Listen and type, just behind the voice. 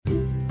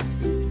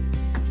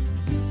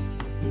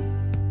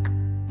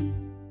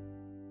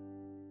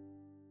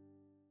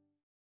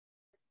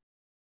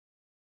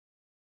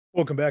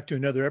Welcome back to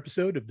another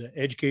episode of the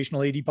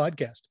Educational AD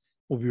Podcast.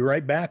 We'll be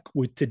right back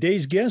with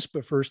today's guest,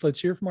 but first, let's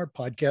hear from our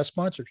podcast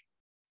sponsors.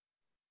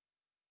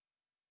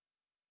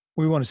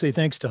 We want to say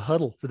thanks to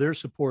Hudl for their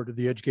support of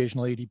the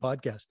Educational AD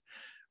Podcast.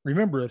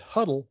 Remember, at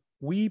Hudl,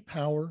 we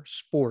power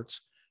sports.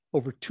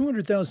 Over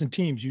 200,000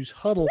 teams use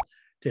Hudl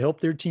to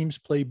help their teams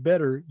play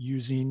better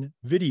using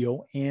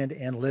video and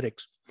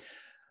analytics.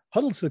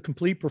 Hudl's the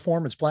complete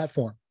performance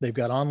platform. They've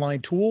got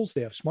online tools,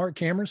 they have smart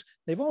cameras,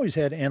 they've always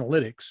had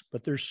analytics,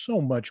 but there's so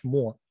much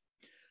more.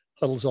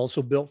 Hudl's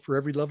also built for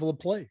every level of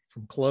play,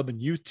 from club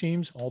and youth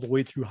teams all the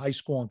way through high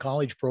school and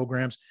college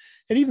programs,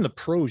 and even the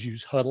pros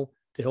use Hudl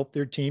to help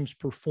their teams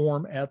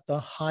perform at the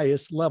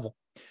highest level.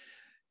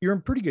 You're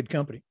in pretty good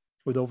company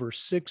with over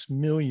 6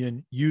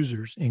 million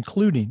users,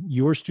 including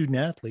your student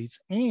athletes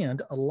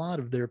and a lot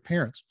of their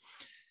parents.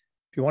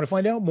 If you want to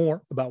find out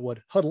more about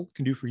what Hudl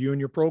can do for you and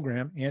your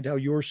program and how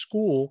your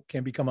school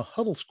can become a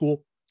Hudl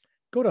school,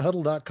 go to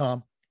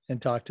hudl.com and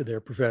talk to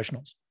their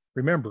professionals.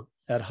 Remember,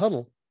 at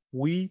Hudl,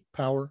 we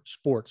power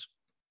sports.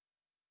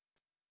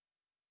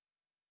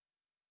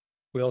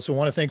 We also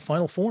want to thank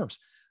Final Forms.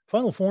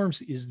 Final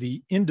Forms is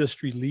the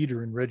industry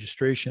leader in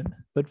registration,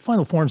 but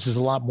Final Forms is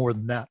a lot more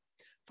than that.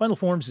 Final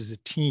Forms is a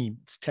team,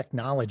 it's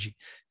technology,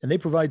 and they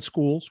provide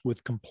schools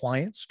with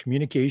compliance,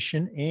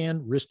 communication,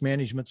 and risk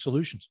management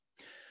solutions.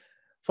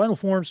 Final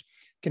Forms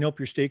can help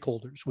your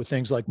stakeholders with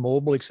things like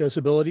mobile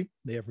accessibility.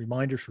 They have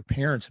reminders for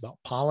parents about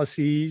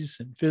policies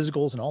and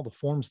physicals and all the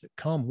forms that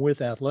come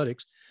with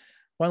athletics.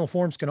 Final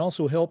Forms can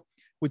also help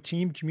with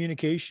team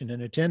communication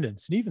and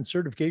attendance and even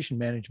certification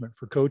management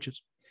for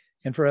coaches.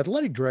 And for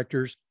athletic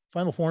directors,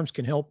 Final Forms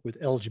can help with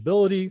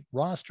eligibility,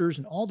 rosters,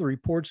 and all the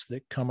reports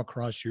that come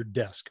across your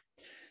desk.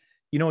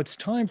 You know, it's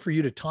time for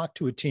you to talk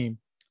to a team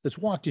that's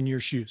walked in your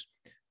shoes.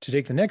 To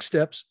take the next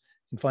steps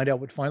and find out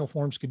what Final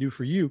Forms can do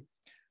for you,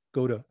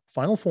 go to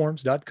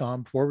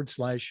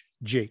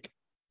finalforms.com/Jake.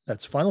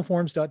 That's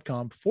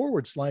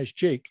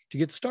finalforms.com/Jake to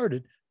get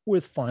started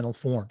with Final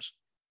Forms.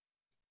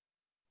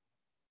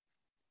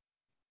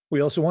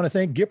 We also want to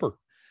thank Gipper.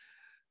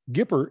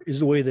 Gipper is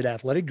the way that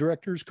athletic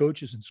directors,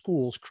 coaches, and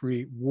schools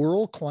create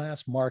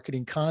world-class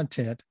marketing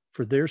content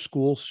for their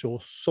school's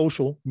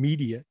social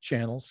media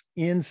channels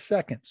in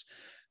seconds.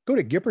 Go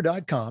to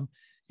Gipper.com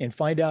and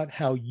find out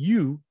how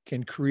you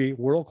can create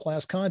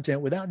world-class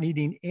content without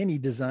needing any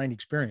design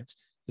experience.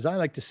 As I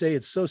like to say,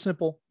 it's so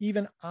simple,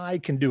 even I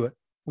can do it.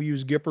 We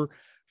use Gipper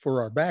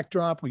for our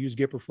backdrop, we use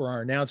Gipper for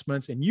our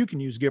announcements, and you can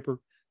use Gipper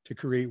to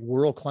create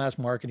world-class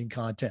marketing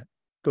content.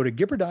 Go to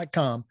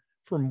Gipper.com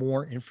for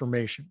more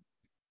information.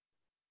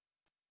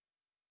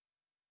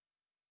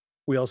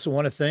 We also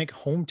want to thank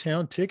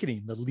Hometown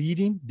Ticketing, the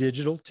leading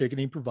digital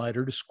ticketing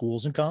provider to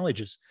schools and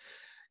colleges.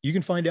 You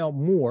can find out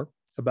more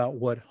about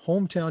what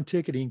Hometown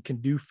Ticketing can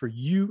do for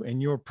you and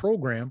your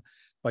program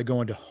by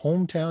going to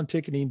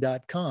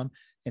hometownticketing.com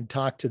and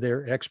talk to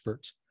their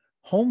experts.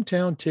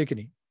 Hometown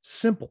Ticketing,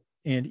 simple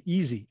and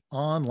easy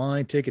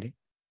online ticketing.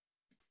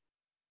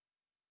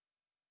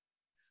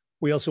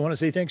 We also want to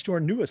say thanks to our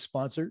newest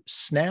sponsor,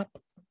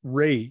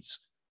 SnapRaise.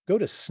 Go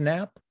to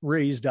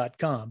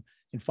snapraise.com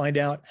and find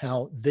out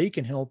how they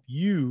can help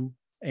you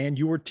and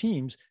your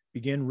teams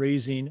begin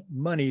raising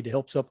money to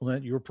help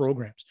supplement your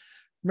programs.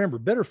 Remember,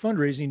 better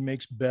fundraising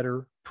makes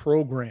better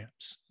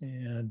programs,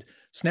 and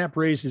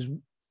SnapRaise is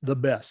the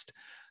best.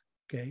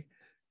 Okay.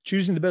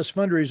 Choosing the best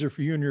fundraiser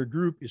for you and your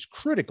group is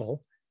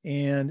critical,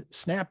 and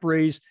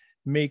SnapRaise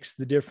makes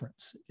the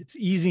difference. It's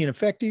easy and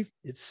effective,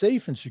 it's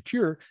safe and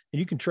secure, and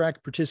you can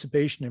track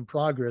participation and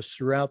progress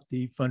throughout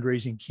the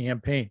fundraising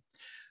campaign.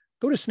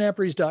 Go to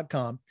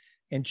snapraise.com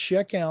and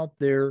check out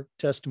their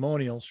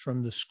testimonials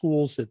from the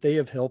schools that they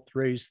have helped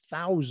raise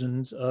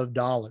thousands of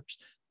dollars.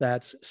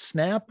 That's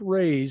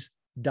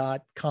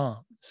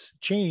snapraise.com.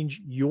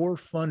 Change your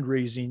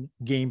fundraising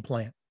game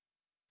plan.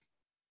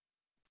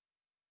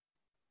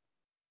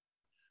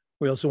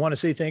 We also want to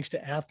say thanks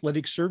to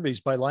Athletic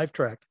Surveys by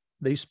Lifetrack.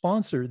 They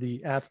sponsor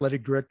the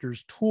Athletic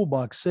Director's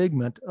Toolbox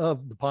segment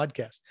of the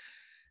podcast.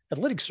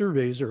 Athletic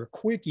surveys are a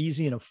quick,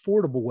 easy, and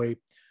affordable way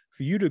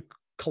for you to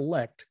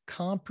collect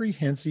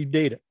comprehensive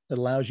data that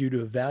allows you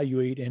to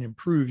evaluate and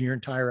improve your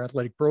entire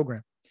athletic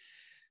program.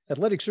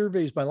 Athletic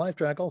Surveys by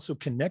Lifetrack also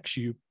connects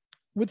you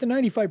with the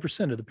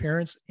 95% of the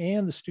parents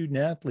and the student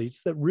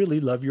athletes that really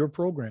love your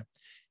program,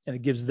 and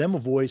it gives them a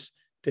voice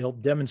to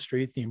help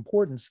demonstrate the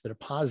importance that a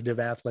positive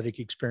athletic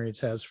experience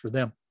has for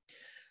them.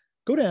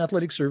 Go to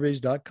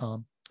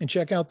athleticsurveys.com and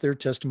check out their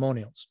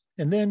testimonials,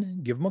 and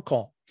then give them a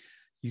call.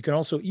 You can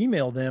also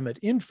email them at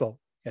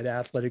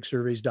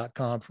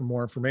info@athleticsurveys.com for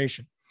more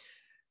information.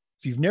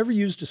 If you've never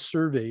used a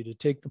survey to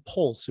take the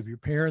pulse of your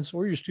parents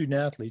or your student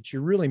athletes,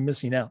 you're really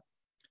missing out.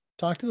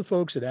 Talk to the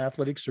folks at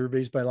Athletic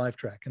Surveys by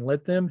Lifetrack and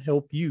let them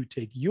help you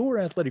take your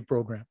athletic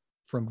program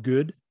from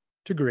good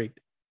to great.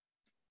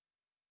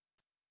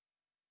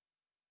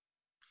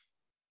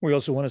 We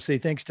also want to say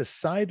thanks to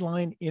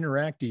Sideline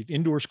Interactive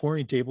indoor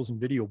scoring tables and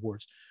video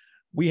boards.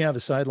 We have a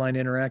Sideline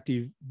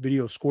Interactive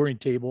video scoring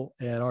table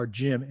at our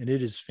gym, and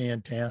it is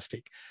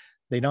fantastic.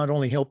 They not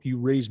only help you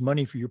raise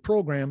money for your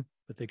program,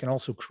 but they can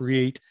also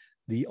create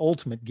the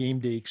ultimate game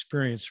day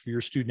experience for your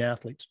student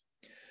athletes.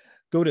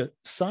 Go to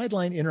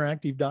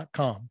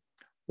sidelineinteractive.com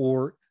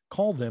or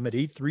call them at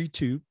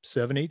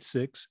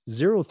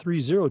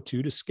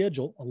 832-786-0302 to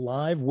schedule a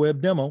live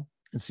web demo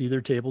and see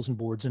their tables and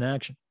boards in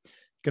action. You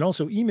can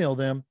also email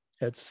them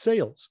at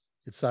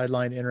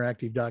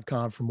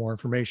sales@sidelineinteractive.com for more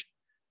information.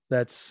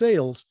 That's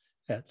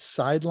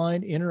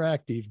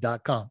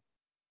sales@sidelineinteractive.com.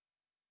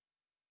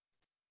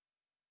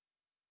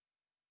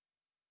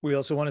 We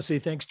also want to say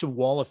thanks to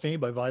Wall of Fame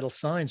by Vital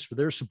Signs for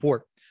their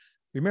support.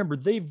 Remember,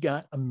 they've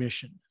got a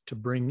mission to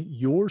bring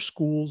your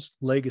school's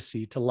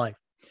legacy to life.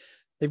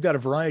 They've got a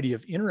variety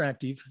of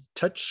interactive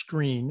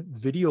touchscreen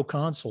video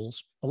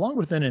consoles, along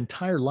with an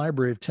entire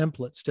library of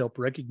templates to help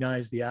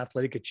recognize the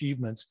athletic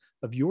achievements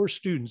of your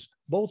students,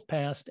 both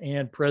past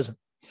and present.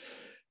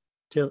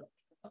 To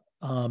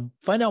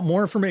find out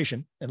more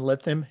information and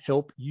let them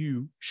help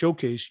you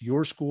showcase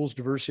your school's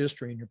diverse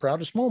history and your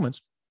proudest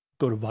moments,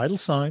 go to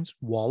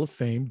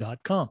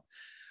vitalsignswalloffame.com.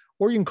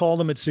 Or you can call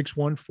them at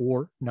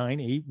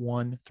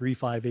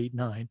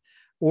 614-981-3589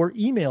 or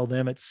email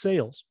them at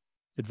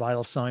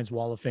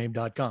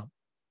sales@vitalsignswalloffame.com.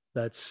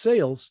 That's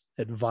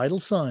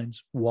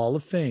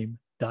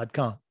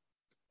sales@vitalsignswalloffame.com.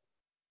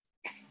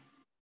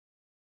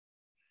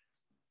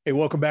 Hey,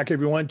 welcome back,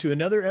 everyone, to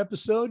another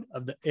episode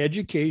of the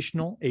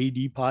Educational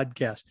AD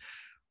Podcast.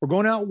 We're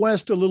going out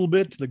west a little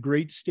bit to the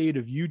great state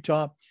of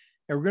Utah,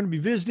 and we're going to be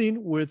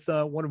visiting with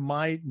one of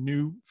my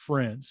new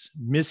friends,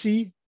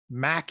 Missy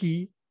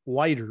Mackey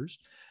Whiters.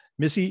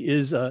 Missy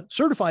is a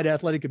certified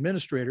athletic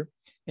administrator,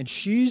 and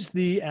she's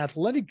the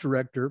athletic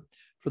director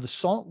for the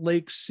Salt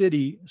Lake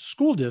City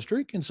School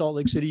District in Salt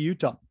Lake City,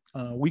 Utah.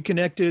 We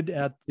connected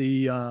at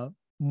the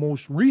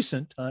most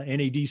recent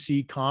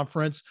NADC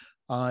conference.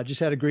 Just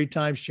had a great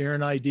time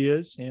sharing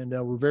ideas, and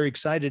we're very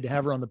excited to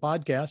have her on the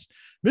podcast.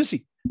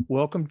 Missy,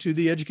 welcome to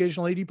the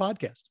Educational AD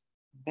Podcast.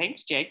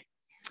 Thanks, Jake.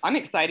 I'm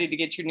excited to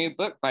get your new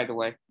book, by the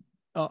way.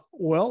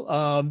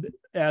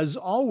 As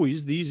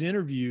always, these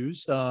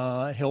interviews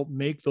help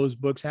make those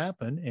books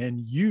happen, and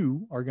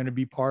you are going to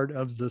be part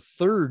of the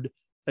third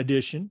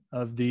edition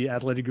of the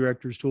Athletic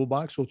Director's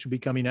Toolbox, which will be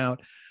coming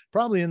out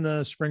probably in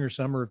the spring or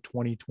summer of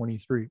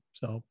 2023.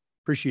 So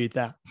appreciate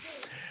that.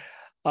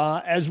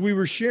 As we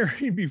were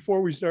sharing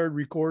before we started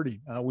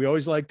recording, we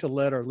always like to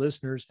let our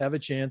listeners have a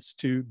chance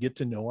to get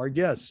to know our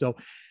guests. So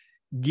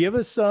give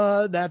us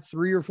that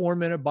 3 or 4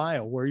 minute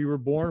bio, where you were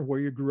born, where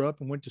you grew up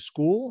and went to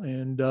school,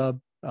 and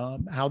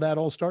how that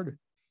all started.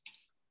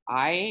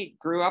 I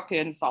grew up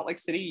in Salt Lake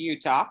City,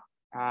 Utah,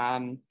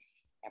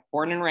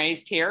 born and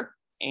raised here,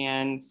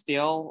 and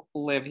still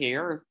live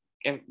here.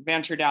 I've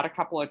ventured out a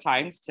couple of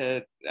times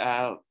to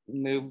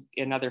move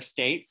in other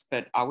states,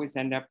 but always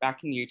end up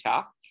back in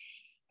Utah.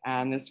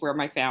 This is where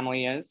my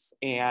family is.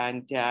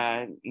 And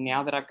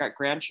now that I've got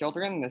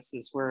grandchildren, this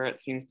is where it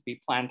seems to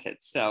be planted.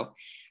 So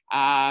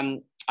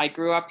I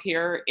grew up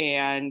here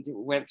and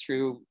went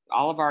through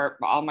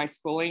all my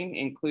schooling,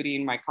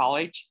 including my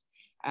college.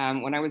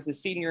 When I was a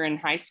senior in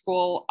high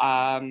school,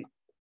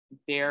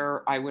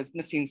 there I was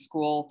missing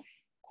school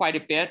quite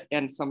a bit.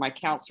 And so my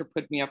counselor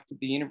put me up to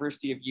the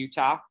University of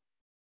Utah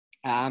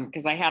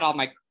because I had all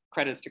my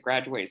credits to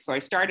graduate. So I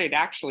started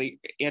actually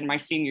in my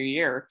senior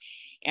year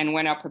and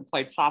went up and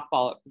played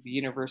softball at the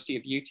University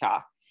of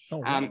Utah. Oh,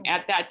 wow.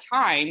 At that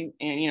time,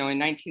 and in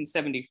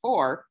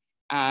 1974,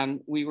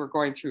 we were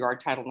going through our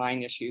Title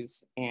IX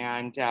issues,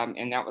 and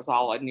that was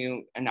all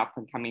an up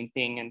and coming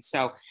thing. And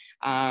so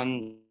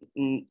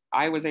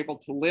I was able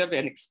to live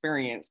and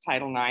experience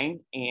Title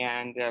IX,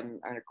 and I'm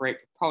a great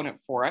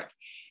proponent for it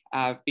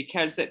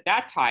because at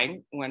that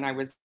time, when I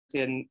was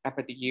up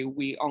at the U,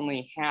 we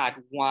only had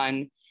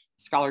one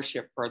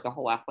scholarship for the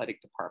whole athletic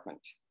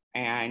department.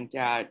 And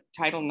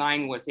Title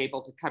IX was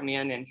able to come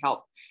in and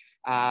help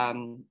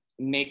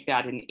make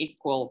that an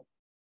equal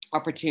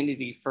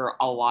opportunity for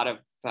a lot of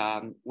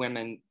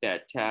women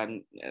that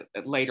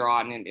later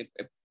on, and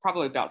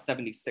probably about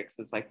 76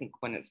 is I think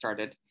when it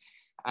started,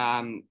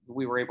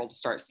 we were able to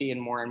start seeing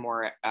more and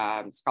more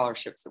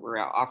scholarships that were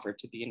offered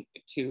to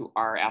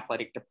our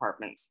athletic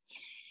departments.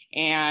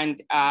 And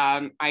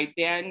I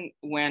then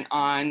went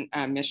on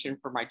a mission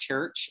for my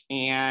church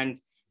and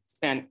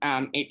spent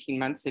 18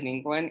 months in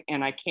England,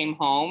 and I came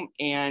home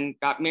and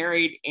got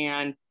married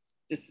and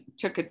just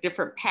took a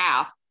different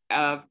path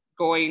of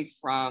going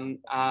from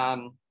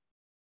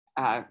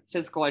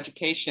physical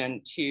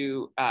education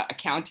to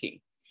accounting.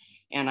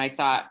 And I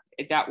thought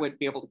that would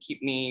be able to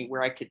keep me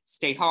where I could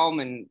stay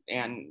home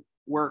and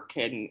work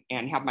and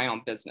have my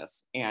own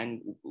business and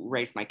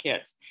raise my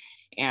kids.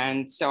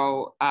 And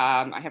so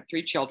I have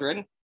 3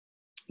 children.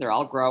 They're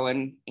all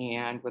growing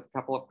and with a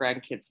couple of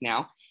grandkids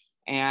now.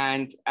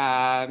 And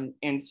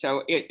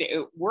so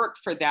it worked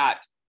for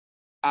that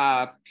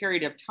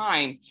period of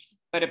time.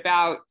 But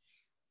about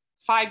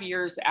 5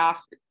 years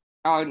after,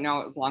 oh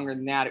no, it was longer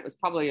than that. It was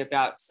probably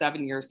about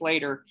 7 years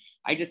later,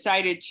 I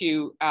decided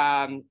to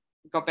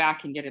go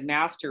back and get a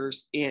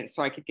master's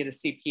so I could get a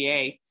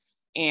CPA.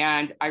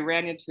 And I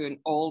ran into an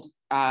old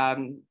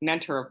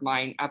mentor of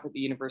mine up at the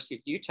University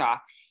of Utah.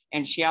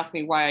 and she asked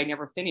me why I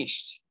never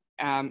finished.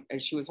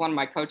 She was one of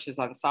my coaches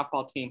on the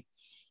softball team,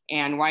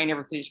 and why I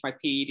never finished my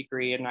PE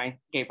degree. And I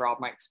gave her all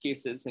my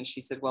excuses. And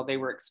she said, well, they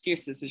were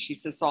excuses. And she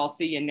says, so I'll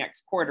see you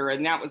next quarter.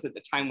 And that was at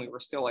the time we were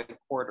still in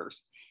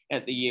quarters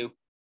at the U.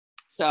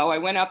 So I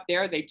went up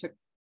there.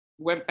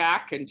 Went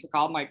back and took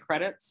all my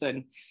credits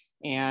and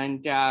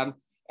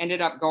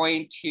ended up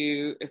going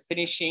to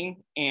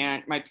finishing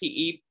and my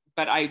PE.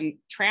 But I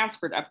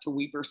transferred up to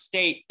Weber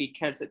State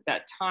because at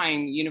that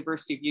time,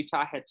 University of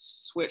Utah had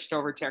switched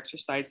over to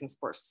exercise and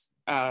sports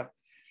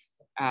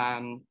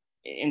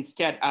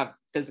instead of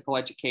physical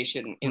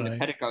education in the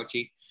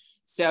pedagogy.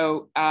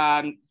 So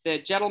the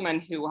gentleman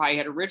who I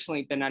had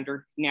originally been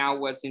under now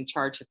was in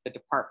charge of the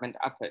department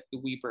up at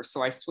Weber.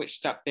 So I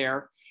switched up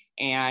there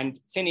and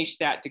finished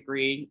that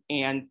degree.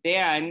 And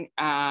then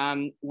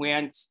I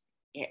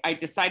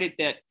decided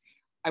that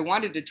I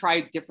wanted to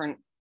try different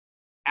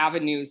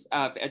avenues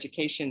of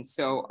education.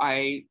 So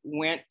I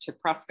went to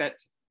Prescott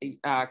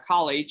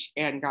College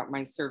and got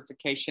my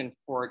certification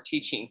for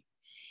teaching.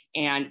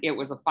 And it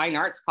was a fine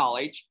arts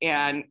college.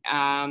 And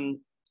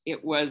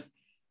it was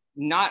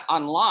not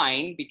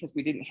online because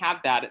we didn't have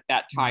that at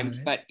that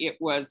time, but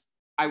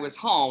I was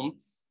home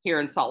here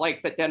in Salt Lake,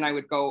 but then I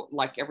would go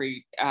like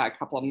every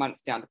couple of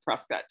months down to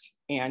Prescott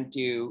and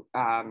do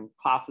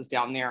classes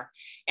down there.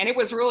 And it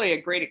was really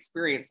a great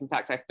experience. In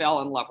fact, I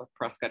fell in love with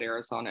Prescott,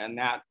 Arizona, and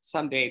that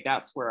someday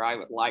that's where I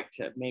would like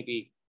to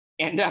maybe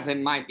end up.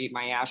 It might be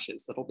my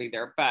ashes that'll be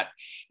there, but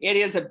it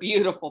is a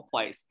beautiful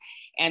place.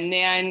 And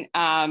then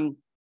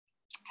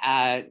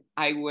I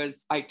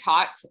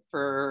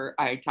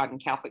taught in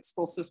Catholic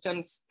school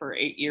systems for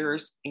 8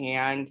 years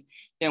and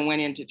then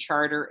went into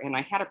charter. And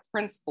I had a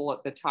principal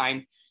at the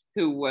time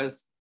who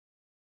was,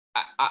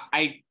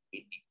 I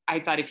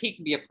thought if he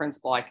can be a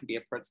principal, I can be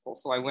a principal.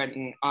 So I went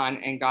on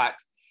and got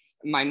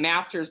my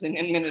master's in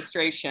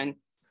administration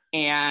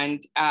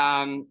and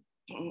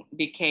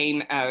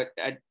became a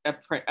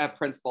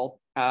principal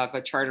of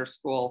a charter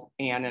school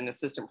and an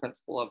assistant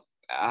principal of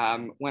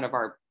one of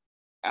our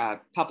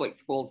public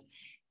schools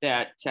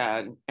that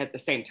at the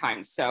same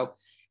time. So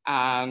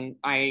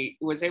I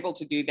was able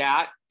to do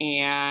that.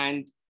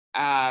 And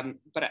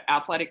but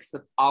athletics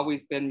have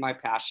always been my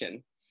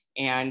passion.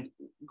 And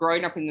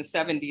growing up in the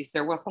 70s,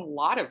 there wasn't a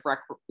lot of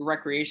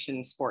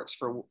recreation sports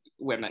for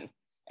women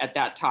at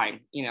that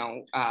time. You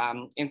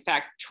know, in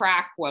fact,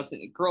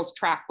 girls'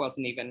 track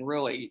wasn't even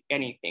really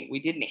anything. We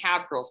didn't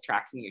have girls'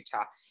 track in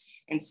Utah.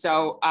 And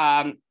so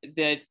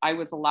that I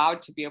was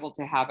allowed to be able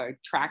to have a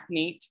track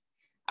meet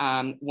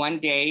one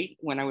day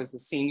when I was a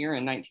senior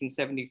in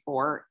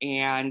 1974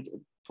 and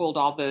pulled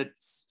all the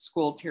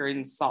schools here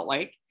in Salt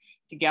Lake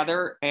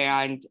together.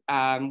 And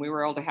we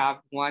were able to have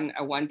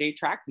a one-day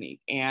track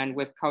meet. And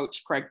with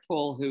Coach Craig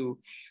Poole, who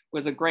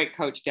was a great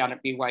coach down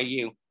at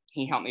BYU,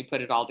 he helped me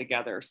put it all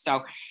together.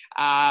 So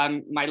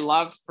my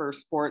love for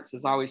sports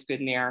has always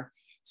been there.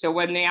 So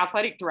when the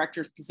athletic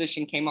director's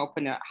position came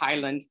open at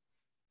Highland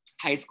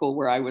High School,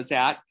 where I was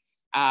at,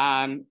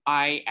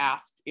 I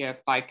asked if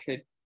I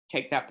could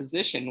take that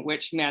position,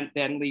 which meant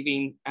then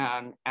leaving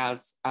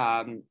as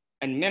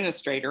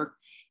administrator.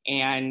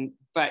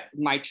 But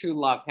my true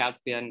love has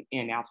been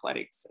in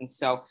athletics. And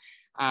so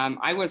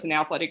I was an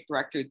athletic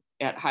director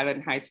at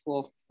Highland High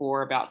School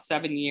for about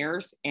 7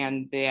 years.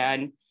 And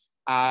then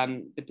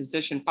the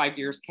position 5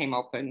 years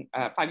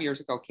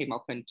ago came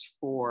open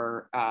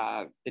for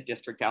the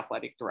district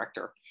athletic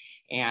director.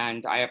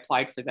 And I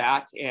applied for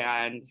that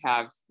and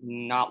have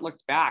not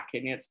looked back.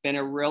 And it's been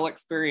a real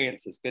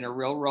experience. It's been a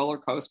real roller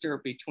coaster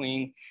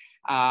between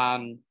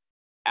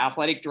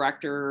athletic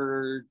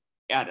director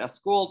at a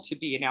school to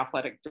be an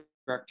athletic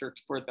director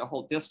for the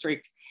whole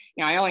district.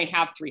 Now, I only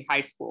have 3 high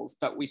schools,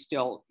 but we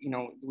still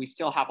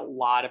have a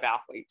lot of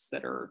athletes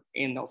that are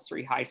in those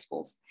 3 high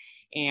schools.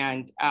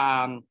 And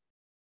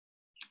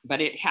but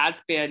it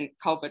has been,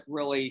 COVID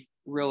really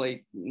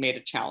made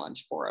a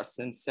challenge for us.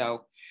 And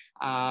so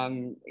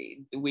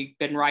we've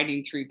been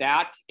riding through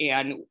that.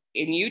 And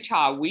in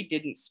Utah, we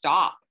didn't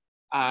stop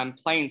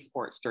playing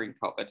sports during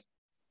COVID.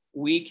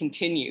 We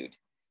continued.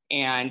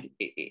 And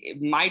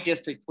my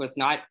district was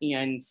not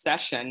in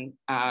session.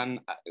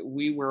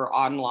 We were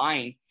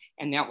online.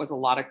 And that was a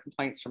lot of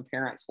complaints from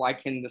parents. Why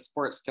can the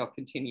sports still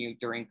continue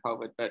during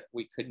COVID, but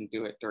we couldn't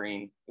do it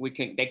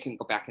they couldn't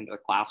go back into the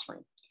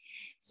classroom.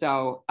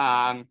 So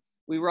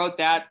we rode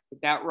that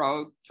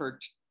road for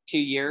 2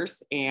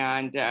 years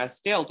and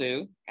still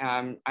do.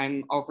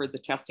 I'm over the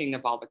testing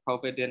of all the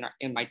COVID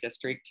in my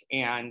district.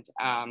 And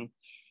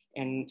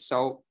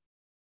so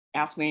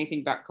ask me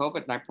anything about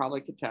COVID and I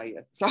probably could tell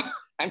you. So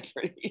I'm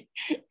pretty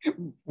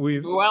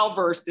well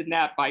versed in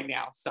that by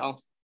now. So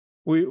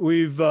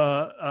we've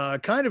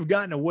kind of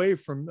gotten away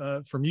from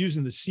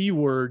using the C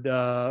word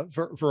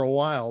for a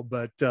while,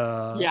 but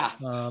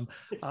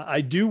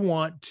I do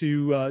want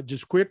to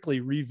just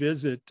quickly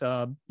revisit.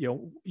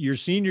 Your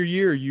senior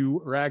year, you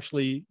were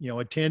actually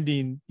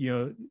attending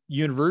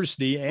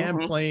university and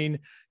playing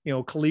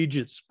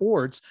collegiate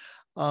sports.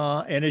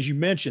 And as you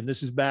mentioned,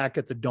 this is back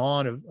at the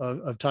dawn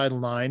of Title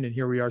IX, and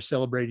here we are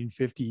celebrating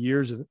 50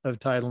 years of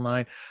Title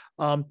IX.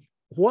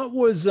 What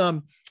was,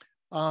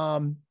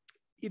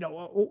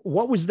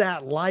 what was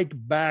that like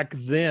back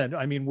then?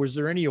 I mean, was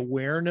there any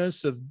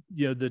awareness of,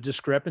 the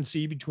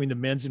discrepancy between the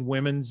men's and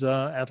women's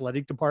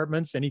athletic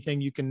departments? Anything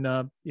you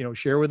can,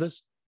 share with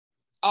us?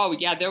 Oh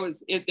yeah, there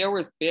was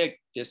big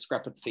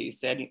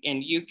discrepancies, and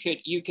you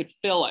could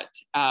feel it.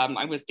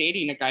 I was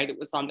dating a guy that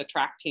was on the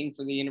track team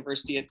for the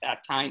university at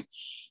that time,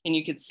 and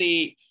you could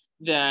see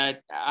the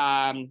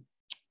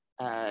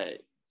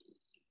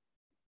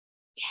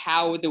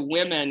how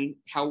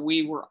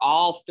we were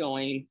all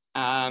feeling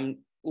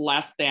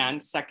less than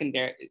second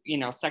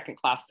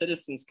class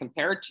citizens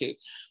compared to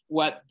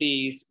what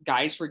these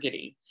guys were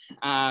getting.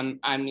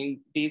 I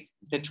mean,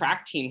 the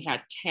track team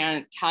had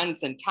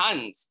tons and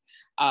tons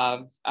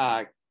of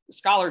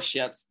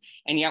scholarships,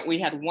 and yet we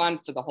had one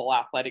for the whole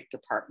athletic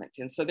department.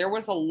 And so there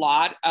was a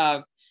lot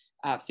of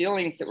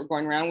feelings that were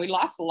going around. We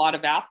lost a lot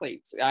of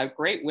athletes,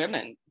 great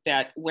women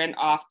that went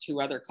off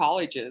to other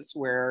colleges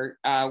where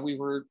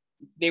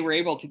they were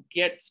able to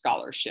get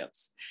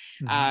scholarships.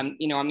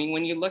 Mm-hmm. I mean,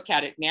 when you look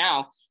at it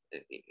now,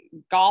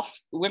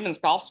 women's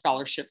golf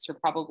scholarships are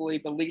probably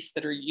the least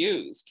that are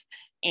used.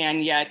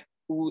 And yet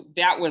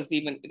that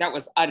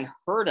was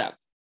unheard of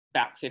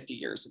back 50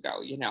 years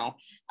ago,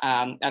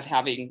 of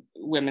having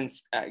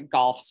women's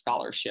golf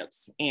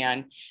scholarships.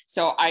 And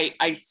so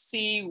I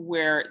see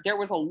where there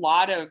was a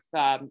lot of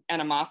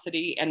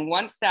animosity. And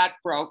once that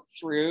broke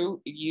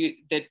through,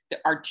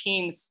 our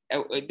teams,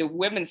 the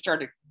women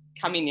started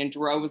coming in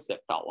droves,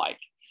 that felt like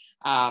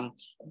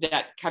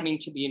that coming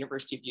to the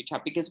University of Utah,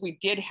 because we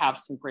did have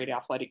some great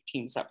athletic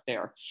teams up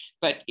there,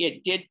 but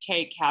it did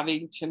take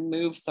having to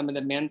move some of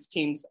the men's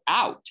teams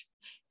out.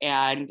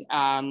 And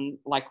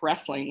like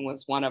wrestling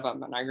was one of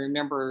them. And I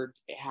remembered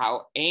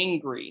how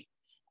angry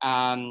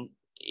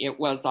it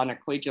was on a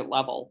collegiate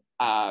level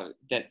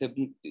that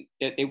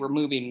they were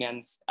moving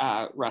men's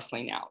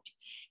wrestling out.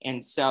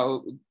 And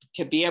so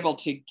to be able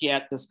to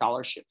get the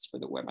scholarships for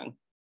the women.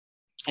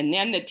 And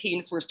then the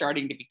teams were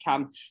starting to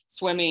become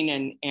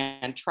swimming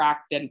and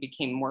track then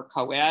became more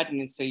co-ed.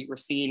 And so you were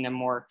seeing a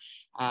more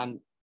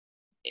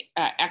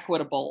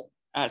equitable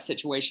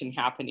situation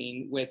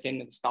happening within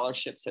the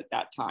scholarships at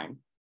that time.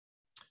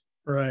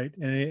 Right.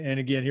 And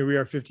again, here we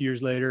are 50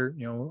 years later,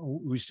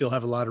 we still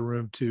have a lot of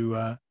room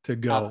to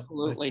go.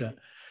 Absolutely. But,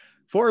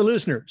 for our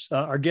listeners,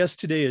 our guest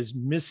today is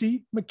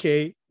Missy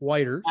McKay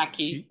Whiters.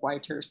 Mackey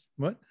Whiters.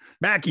 What?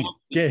 Mackey.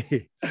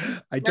 Okay.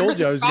 I told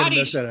you I was going to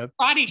mess that up.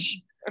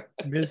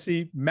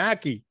 Missy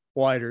Mackey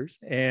Whiters,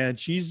 and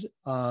she's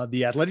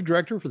the athletic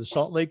director for the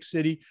Salt Lake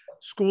City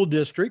School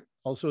District,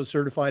 also a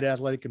certified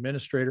athletic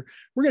administrator.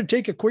 We're going to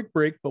take a quick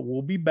break, but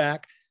we'll be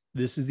back.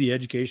 This is the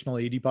Educational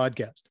AD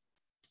Podcast.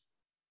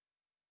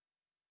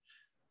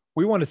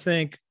 We want to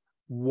thank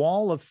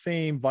Wall of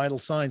Fame Vital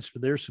Signs for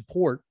their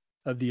support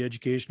of the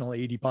Educational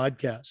AD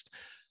Podcast.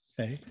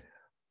 Okay.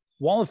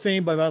 Wall of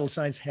Fame by Vital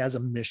Signs has a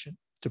mission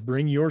to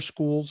bring your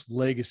school's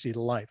legacy to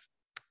life.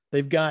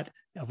 They've got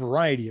a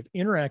variety of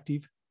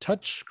interactive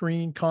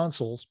touchscreen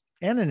consoles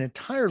and an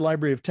entire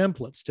library of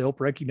templates to help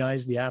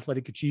recognize the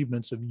athletic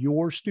achievements of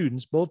your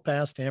students, both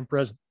past and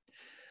present.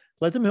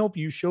 Let them help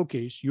you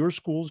showcase your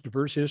school's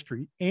diverse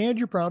history and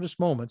your proudest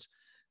moments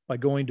by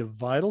going to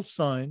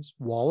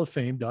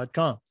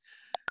vitalsignswalloffame.com.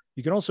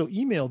 You can also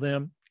email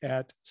them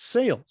at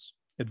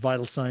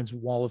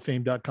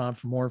sales@vitalsignswalloffame.com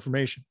for more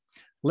information.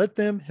 Let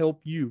them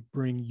help you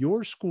bring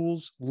your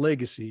school's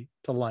legacy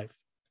to life.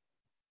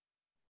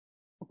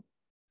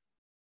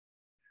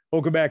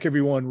 Welcome back,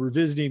 everyone. We're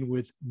visiting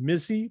with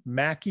Missy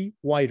Mackey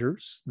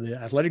Whiters, the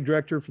athletic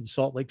director for the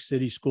Salt Lake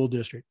City School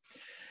District.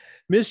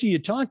 Missy, you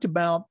talked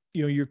about,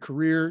 your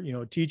career,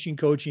 teaching,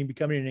 coaching,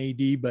 becoming an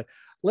AD, but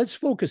let's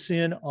focus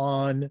in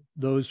on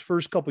those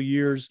first couple of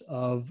years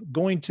of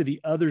going to the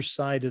other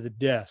side of the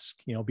desk,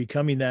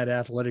 becoming that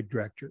athletic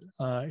director.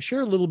 Share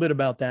a little bit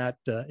about that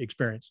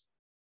experience.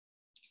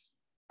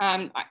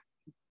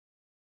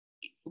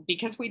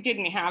 Because we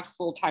didn't have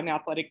full-time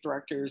athletic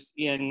directors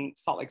in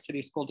Salt Lake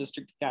City School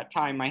District at that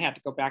time, I had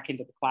to go back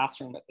into the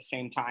classroom at the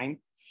same time.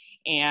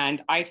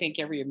 And I think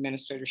every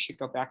administrator should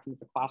go back into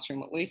the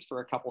classroom at least for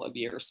a couple of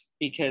years,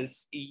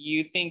 because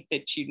you think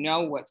that you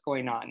know what's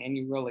going on and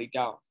you really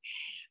don't.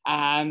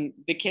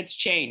 The kids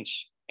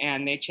change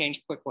and they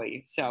change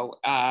quickly. So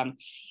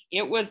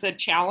it was a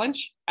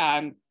challenge,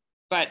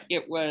 but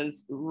it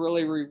was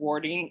really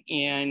rewarding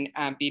in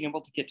being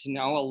able to get to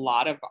know a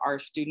lot of our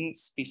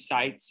students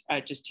besides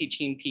just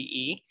teaching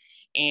PE.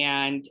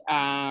 And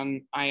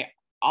I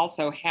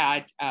also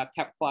had a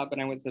pep club and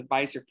I was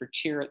advisor for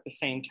cheer at the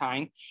same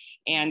time.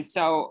 And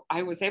so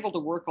I was able to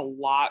work a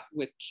lot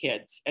with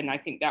kids. And I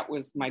think that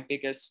was my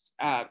biggest,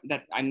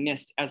 that I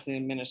missed as an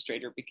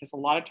administrator, because a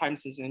lot of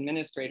times as an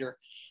administrator,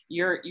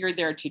 you're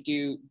there to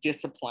do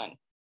discipline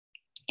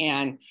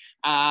and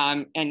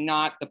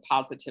not the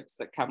positives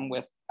that come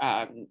with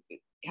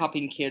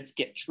helping kids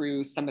get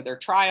through some of their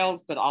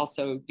trials, but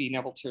also being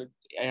able to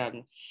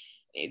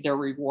their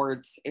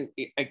rewards,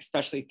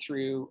 especially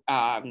through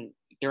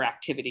their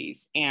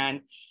activities.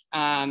 And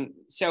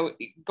so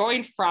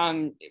going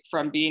from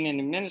being an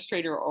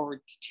administrator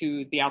over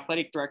to the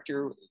athletic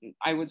director,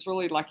 I was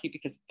really lucky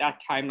because at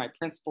that time my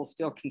principal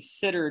still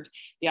considered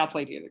the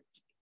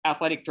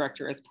athletic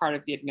director as part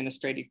of the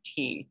administrative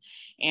team.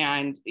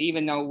 And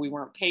even though we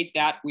weren't paid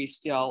that, we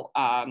still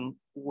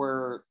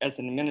were, as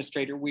an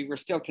administrator, we were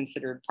still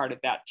considered part of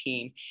that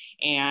team.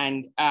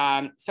 And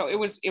so it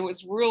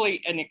was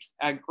really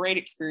a great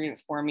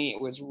experience for me.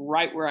 It was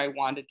right where I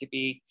wanted to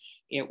be.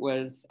 It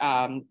was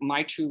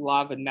my true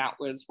love, and that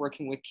was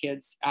working with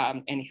kids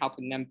and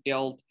helping them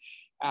build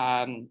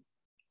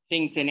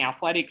things in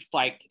athletics,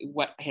 like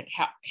what had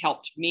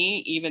helped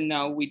me, even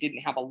though we didn't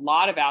have a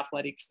lot of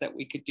athletics that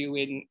we could do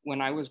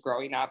when I was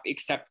growing up,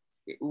 except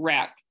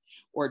rec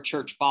or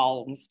church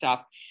ball and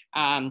stuff.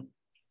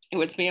 It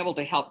was being able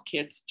to help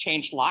kids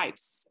change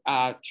lives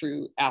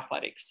through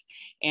athletics,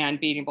 and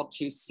being able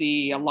to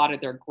see a lot of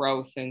their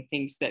growth and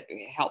things that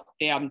help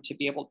them to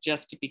be able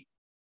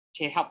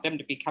to help them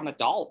to become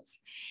adults.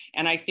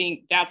 And I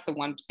think that's the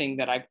one thing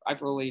that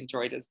I've really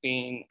enjoyed as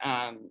being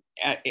a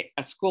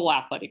school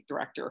athletic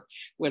director,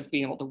 was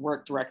being able to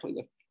work directly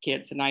with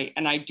kids. And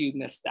I do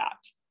miss that.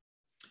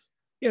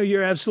 Yeah,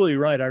 you're absolutely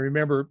right. I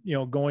remember,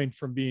 going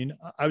from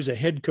I was a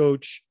head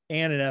coach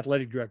and an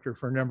athletic director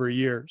for a number of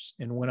years.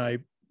 And when I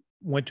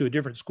went to a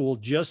different school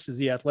just as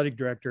the athletic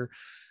director,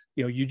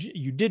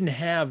 you didn't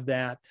have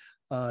that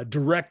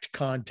direct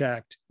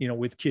contact,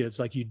 with kids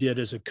like you did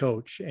as a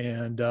coach.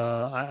 And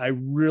I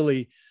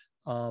really,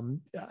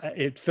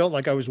 it felt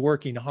like I was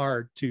working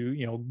hard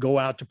to, go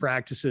out to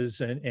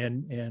practices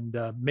and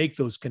make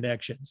those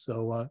connections.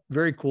 So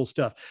very cool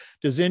stuff.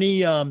 Does any,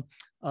 do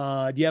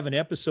you have an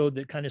episode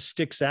that kind of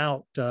sticks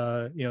out?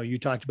 You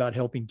talked about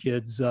helping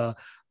kids,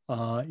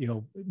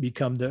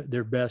 become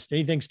their best.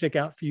 Anything stick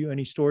out for you?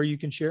 Any story you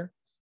can share?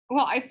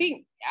 Well, I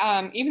think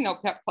even though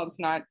Pep Club's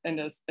not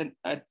a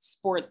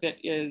sport that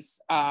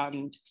is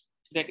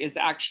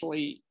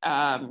actually,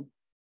 I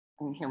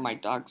can hear my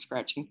dog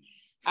scratching,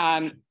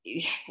 as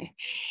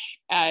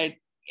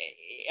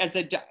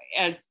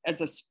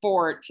a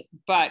sport,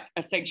 but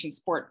a sanctioned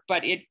sport,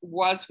 but it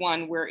was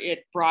one where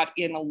it brought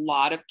in a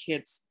lot of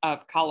kids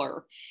of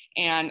color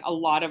and a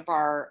lot of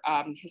our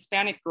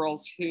Hispanic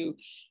girls who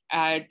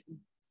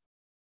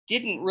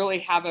didn't really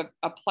have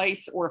a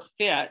place or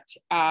fit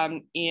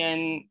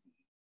in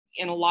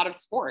a lot of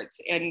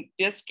sports. And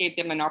this gave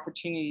them an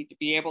opportunity to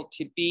be able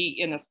to be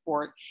in a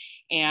sport.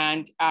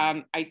 And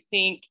I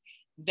think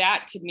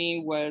that to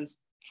me was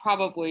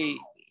probably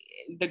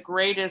the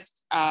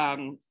greatest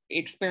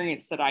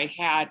experience that I've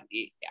had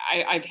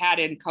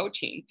in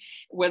coaching,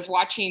 was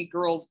watching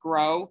girls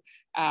grow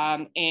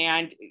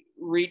and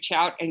reach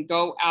out and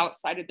go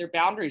outside of their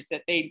boundaries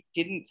that they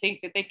didn't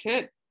think that they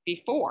could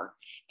before,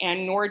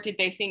 and nor did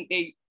they think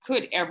they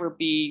could ever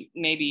be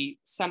maybe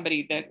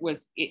somebody that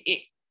was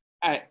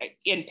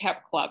in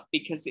Pep Club,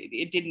 because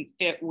it didn't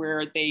fit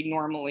where they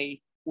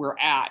normally were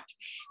at.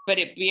 But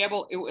it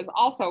was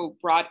also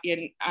brought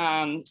in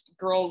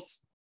girls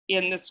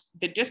in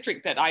the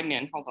district that I'm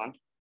in. Hold on.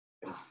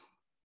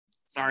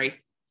 Sorry.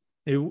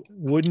 It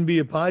wouldn't be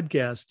a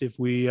podcast if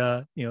we,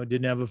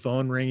 didn't have a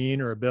phone ringing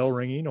or a bell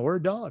ringing or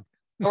a dog.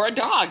 Or a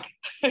dog.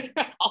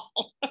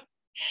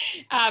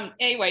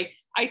 Anyway,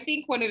 I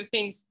think one of the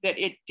things that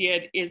it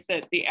did is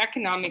that the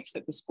economics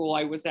at the school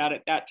I was at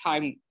that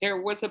time,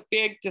 there was a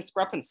big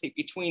discrepancy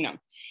between them.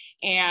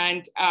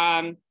 And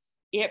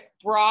it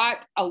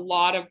brought a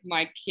lot of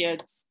my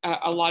kids,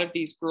 a lot of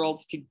these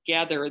girls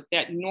together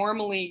that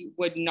normally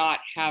would not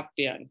have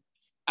been.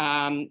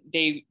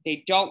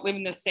 They don't live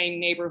in the same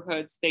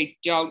neighborhoods. They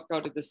don't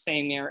go to the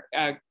same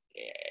area.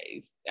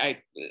 A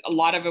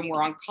lot of them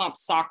were on comp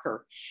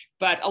soccer,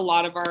 but a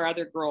lot of our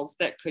other girls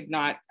that could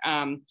not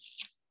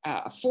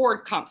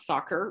afford comp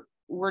soccer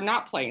were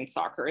not playing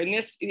soccer. And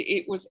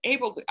it was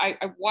able to,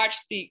 I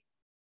watched the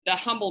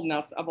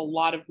humbleness of a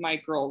lot of my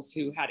girls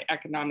who had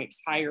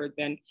economics higher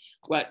than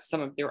what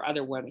some of their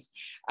other ones.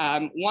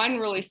 One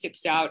really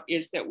sticks out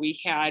is that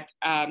we had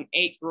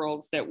 8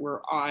 girls that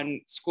were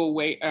on school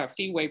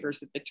fee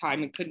waivers at the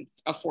time and couldn't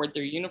afford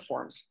their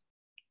uniforms.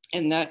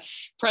 And the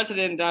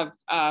president of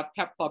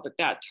Pep Club at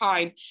that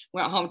time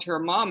went home to her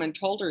mom and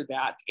told her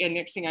that. And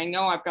next thing I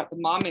know, I've got the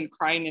mom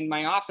crying in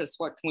my office.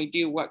 What can we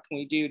do? What can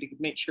we do to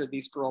make sure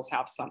these girls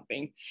have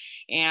something?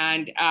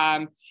 And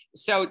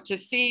so to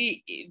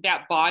see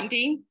that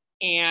bonding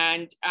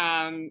and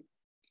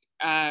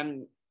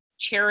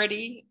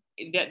charity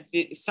that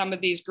some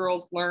of these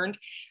girls learned.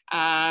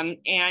 And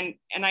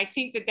I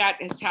think that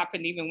has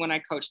happened even when I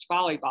coached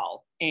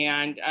volleyball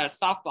and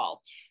softball.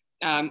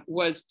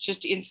 Was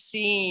just in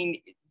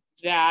seeing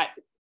that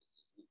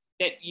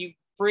you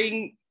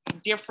bring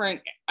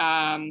different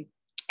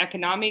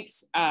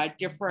economics,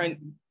 different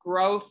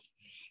growth,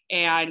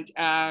 and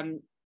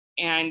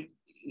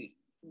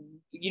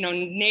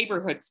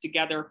neighborhoods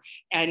together,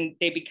 and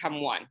they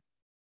become one.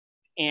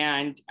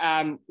 and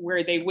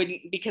where they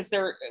wouldn't, because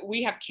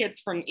we have kids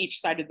from each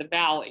side of the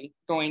valley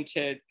going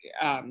to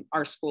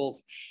our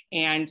schools.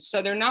 And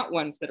so they're not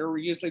ones that are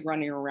usually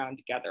running around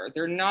together.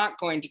 They're not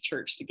going to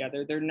church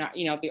together. They're not,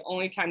 the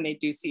only time they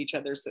do see each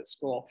other is at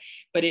school,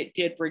 but it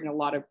did bring a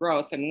lot of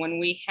growth. And when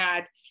we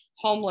had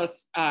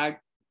homeless, I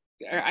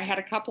had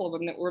a couple of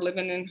them that were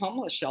living in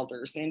homeless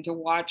shelters, and to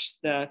watch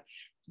the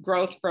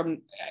growth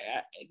from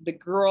the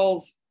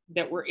girls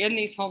that were in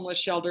these homeless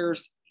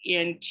shelters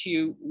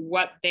into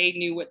what they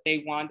knew, what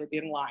they wanted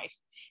in life,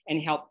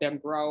 and help them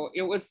grow.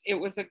 It was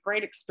a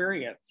great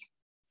experience.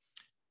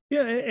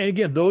 Yeah, and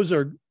again, those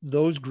are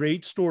those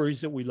great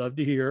stories that we love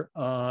to hear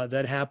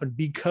that happened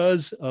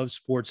because of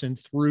sports and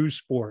through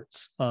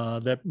sports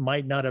that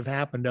might not have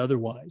happened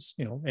otherwise.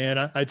 And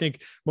I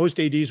think most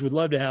ADs would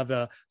love to have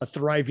a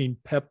thriving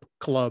pep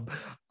club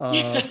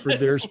for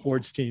their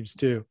sports teams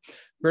too.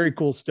 Very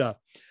cool stuff.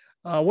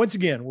 Once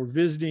again, we're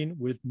visiting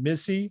with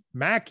Missy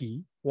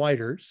Mackey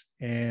Whiters,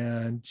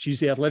 and she's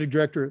the athletic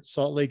director at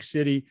Salt Lake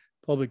City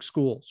Public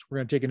Schools. We're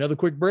going to take another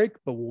quick break,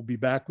 but we'll be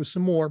back with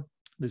some more.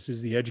 This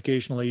is the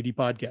Educational AD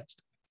Podcast.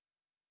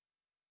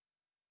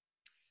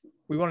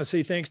 We want to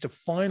say thanks to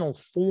Final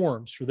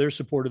Forms for their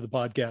support of the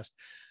podcast.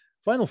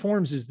 Final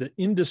Forms is the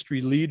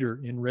industry leader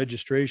in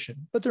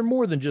registration, but they're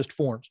more than just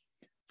forms.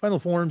 Final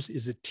Forms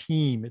is a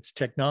team, it's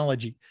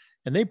technology,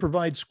 and they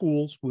provide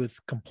schools with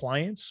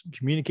compliance,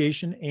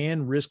 communication,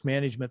 and risk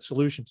management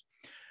solutions.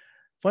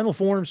 Final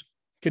Forms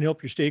can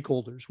help your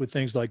stakeholders with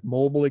things like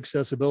mobile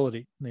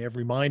accessibility. They have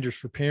reminders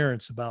for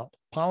parents about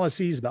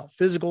policies, about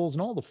physicals,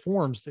 and all the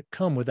forms that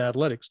come with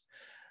athletics.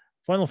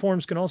 Final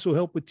Forms can also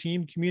help with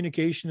team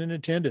communication and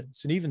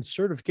attendance, and even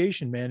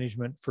certification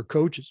management for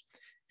coaches.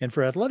 And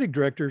for athletic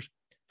directors,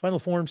 Final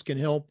Forms can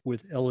help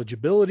with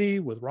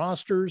eligibility, with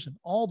rosters, and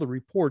all the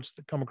reports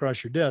that come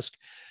across your desk.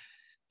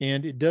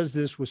 And it does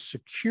this with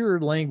secure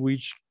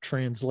language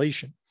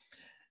translation.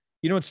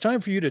 It's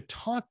time for you to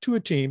talk to a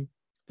team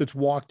that's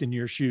walked in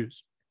your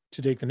shoes.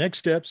 To take the next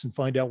steps and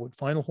find out what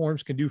Final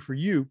Forms can do for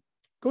you,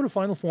 go to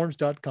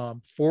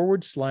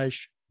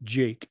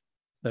finalforms.com/Jake.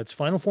 That's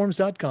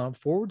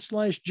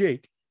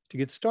finalforms.com/Jake to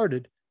get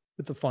started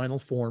with the Final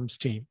Forms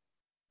team.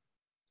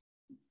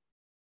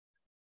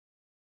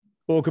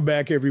 Welcome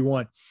back,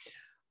 everyone.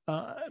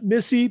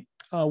 Missy,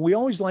 we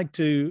always like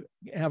to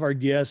have our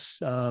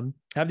guests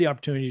have the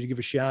opportunity to give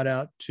a shout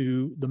out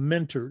to the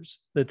mentors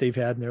that they've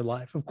had in their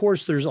life. Of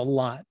course, there's a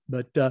lot,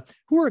 but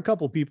who are a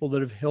couple of people that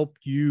have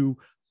helped you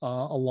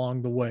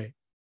along the way?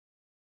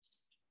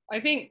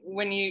 I think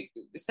when you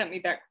sent me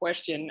that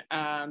question,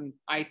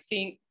 I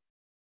think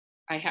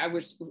I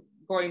was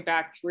going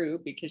back through,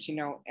 because,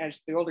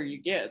 as the older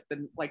you get,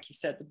 like you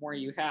said, the more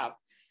you have.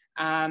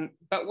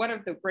 But one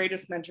of the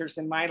greatest mentors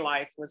in my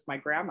life was my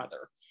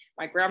grandmother.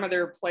 My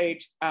grandmother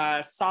played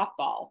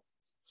softball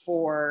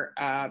for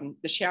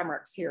the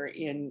Shamrocks here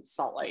in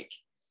Salt Lake.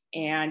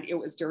 And it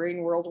was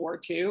during World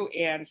War II.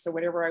 And so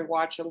whenever I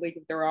watch A League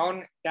of Their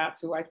Own, that's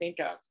who I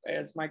think of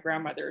as my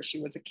grandmother. She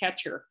was a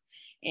catcher.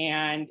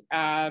 And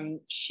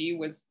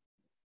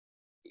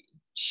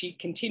she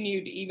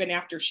continued, even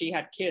after she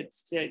had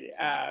kids,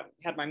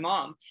 had my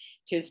mom,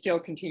 to still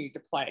continue to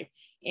play.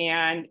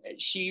 And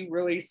she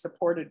really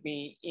supported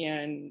me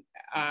in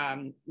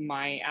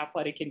my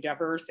athletic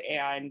endeavors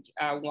and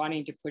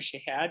wanting to push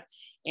ahead,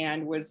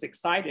 and was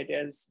excited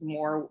as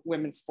more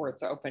women's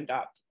sports opened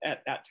up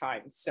at that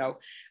time. So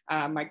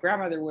my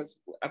grandmother was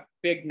a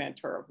big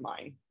mentor of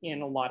mine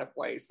in a lot of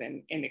ways,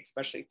 and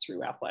especially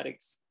through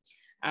athletics.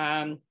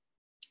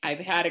 I've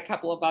had a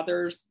couple of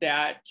others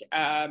that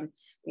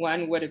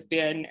one would have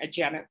been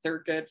Janet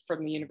Thurgood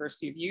from the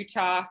University of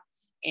Utah,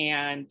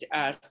 and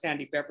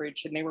Sandy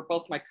Beveridge. And they were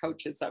both my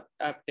coaches up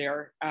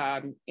there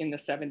in the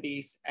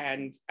 70s.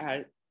 And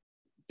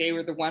they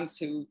were the ones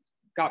who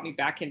got me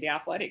back into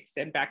athletics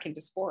and back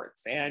into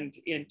sports and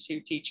into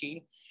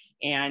teaching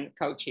and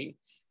coaching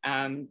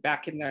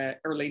back in the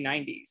early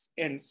 90s.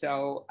 And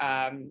so,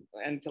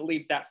 and to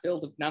leave that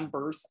field of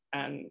numbers,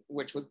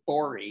 which was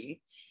boring,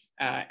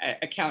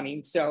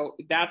 accounting. So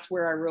that's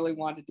where I really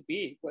wanted to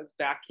be, was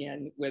back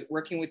in with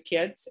working with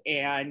kids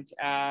and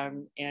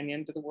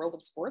into the world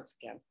of sports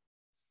again.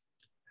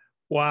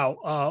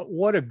 Wow.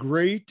 What a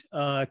great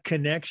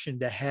connection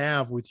to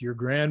have with your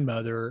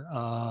grandmother,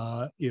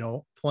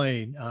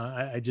 playing.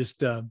 I just,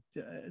 the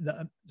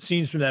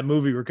scenes from that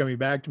movie were coming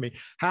back to me.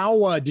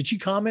 How did she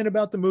comment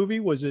about the movie?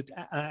 Was it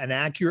an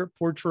accurate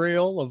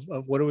portrayal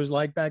of what it was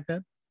like back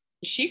then?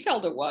 She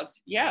felt it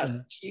was, yes. Yeah.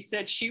 She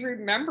said she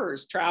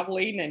remembers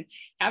traveling and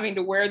having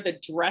to wear the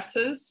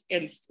dresses,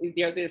 and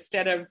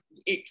instead of,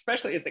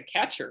 especially as a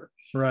catcher,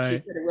 right. She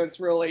said it was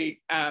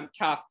really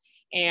tough.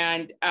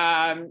 And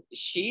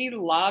she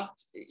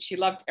loved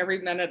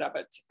every minute of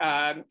it.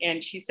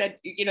 And she said,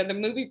 the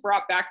movie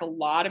brought back a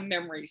lot of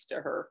memories to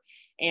her,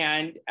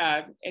 and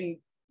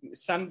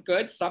some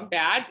good, some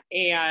bad,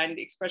 and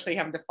especially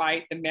having to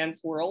fight the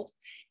men's world.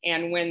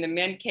 And when the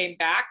men came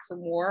back from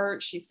war,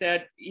 she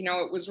said, you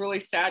know, it was really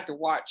sad to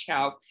watch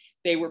how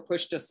they were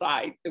pushed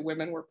aside. The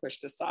women were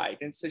pushed aside.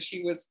 And so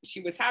she was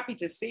happy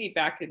to see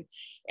back in,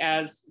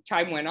 as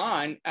time went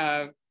on,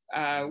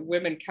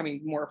 women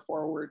coming more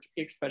forward,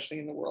 especially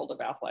in the world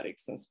of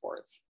athletics and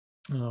sports.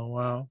 Oh,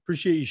 wow.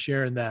 Appreciate you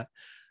sharing that.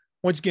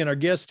 Once again, our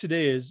guest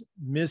today is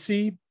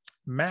Missy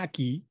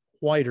Mackey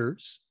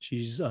Whiters.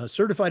 She's a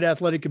certified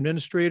athletic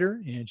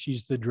administrator, and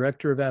she's the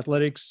director of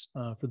athletics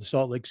for the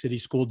Salt Lake City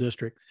School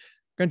District.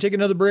 We're going to take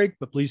another break,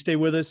 but please stay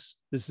with us.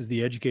 This is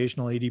the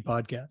Educational AD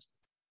Podcast.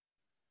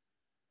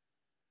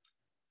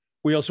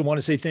 We also want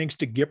to say thanks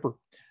to Gipper.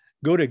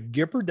 Go to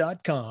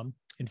Gipper.com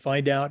and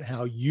find out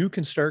how you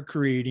can start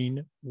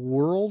creating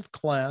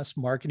world-class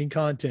marketing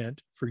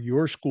content for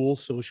your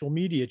school's social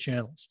media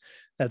channels.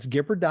 That's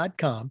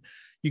Gipper.com.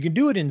 You can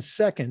do it in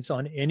seconds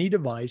on any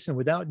device and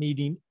without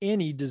needing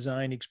any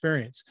design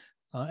experience.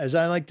 As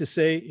I like to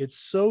say, it's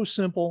so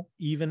simple,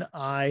 even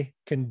I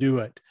can do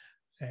it.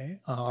 Okay.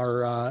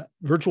 Our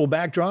virtual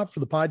backdrop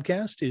for the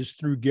podcast is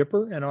through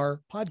Gipper, and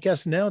our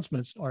podcast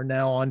announcements are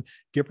now on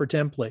Gipper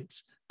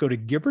templates. Go to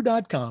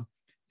Gipper.com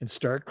and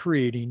start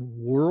creating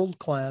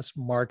world-class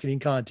marketing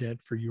content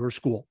for your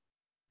school.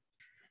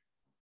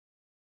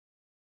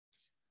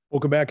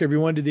 Welcome back,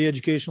 everyone, to the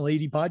Educational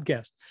AD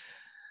Podcast.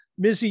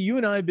 Missy, you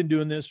and I have been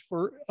doing this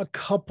for a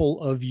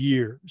couple of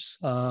years,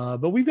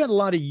 but we've got a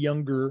lot of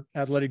younger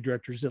athletic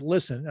directors that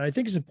listen. And I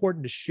think it's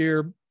important to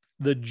share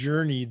the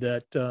journey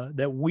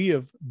that we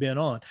have been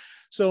on.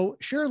 So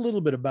share a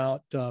little bit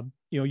about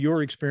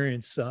your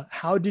experience.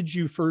 How did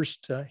you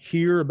first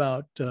hear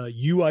about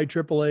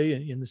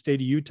UIAAA in the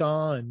state of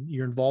Utah and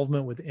your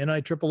involvement with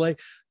NIAAA?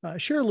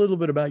 Share a little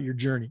bit about your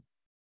journey.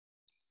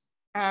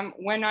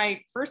 When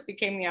I first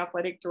became the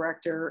athletic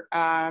director,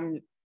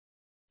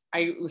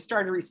 I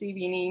started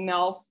receiving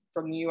emails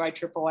from the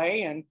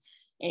UIAAA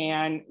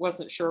and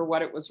wasn't sure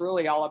what it was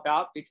really all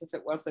about, because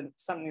it wasn't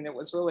something that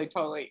was really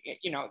totally,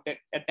 that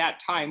at that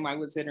time I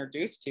was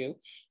introduced to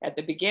at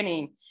the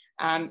beginning.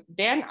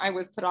 Then I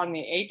was put on the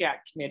ADAC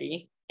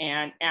committee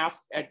and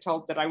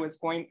told that I was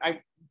going,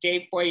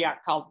 Dave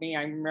Boyack called me.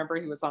 I remember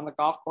he was on the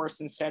golf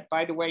course and said,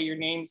 by the way, your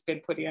name's been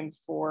put in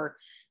for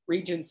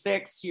Region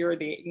 6. You're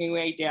the new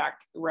ADAC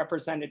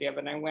representative.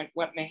 And I went,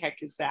 what in the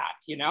heck is that?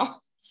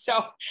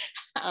 So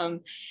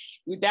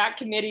with that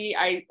committee,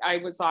 I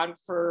was on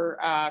for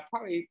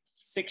probably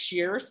 6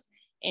 years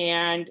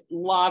and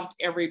loved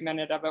every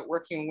minute of it,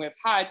 working with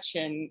Hutch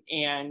and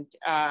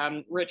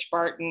Rich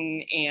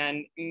Barton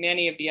and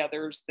many of the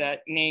others,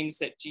 names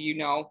that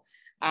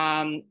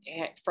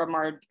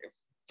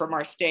from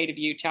our state of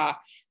Utah.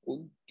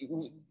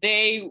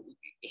 They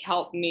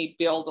helped me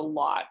build a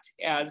lot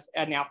as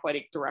an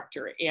athletic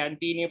director, and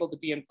being able to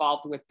be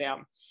involved with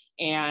them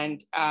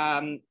and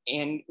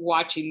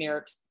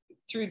watching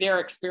through their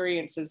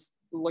experiences,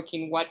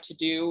 looking what to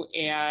do.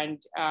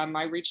 And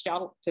I reached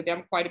out to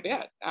them quite a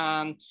bit.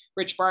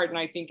 Rich Barton,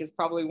 I think, is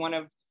probably one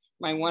of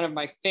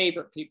my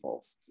favorite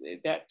people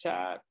that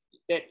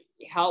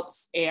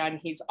helps, and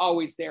he's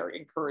always there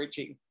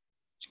encouraging.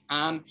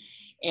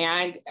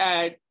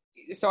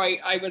 So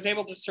I was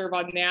able to serve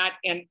on that.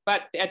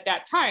 But at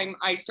that time,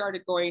 I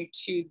started going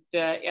to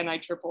the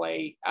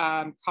NIAAA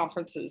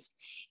conferences.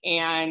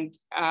 And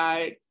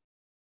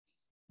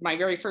my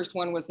very first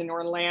one was in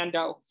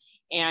Orlando,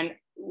 and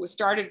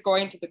started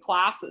going to the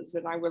classes.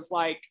 And I was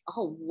like,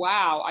 oh,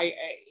 wow.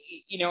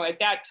 At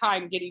that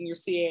time, getting your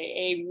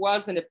CAA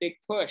wasn't a big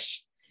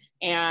push,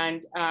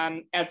 and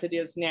as it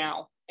is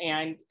now.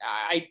 And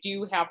I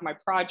do have my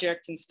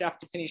project and stuff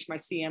to finish my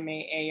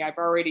CMAA.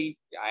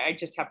 I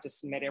just have to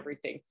submit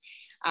everything,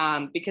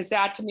 because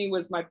that to me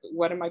was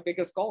one of my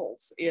biggest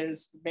goals,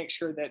 is make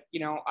sure that,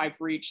 I've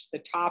reached the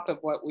top of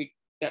what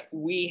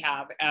we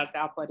have as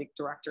athletic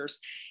directors.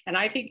 And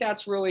I think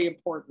that's really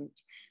important,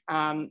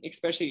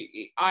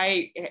 especially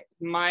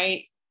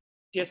my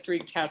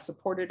district has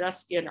supported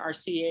us in our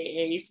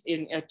CAAs,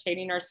 in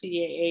obtaining our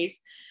CAAs.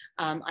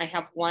 I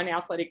have one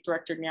athletic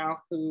director now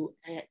who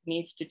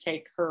needs to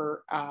take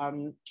her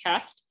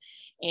test,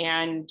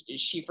 and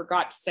she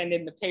forgot to send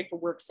in the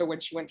paperwork. So when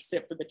she went to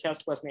sit for the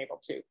test, wasn't able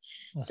to.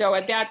 So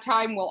at that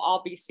time, we'll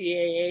all be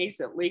CAAs,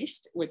 at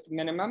least with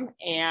minimum.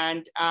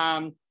 And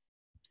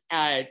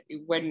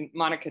when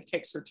Monica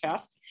takes her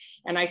test.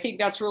 And I think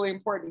that's really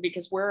important,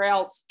 because where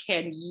else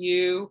can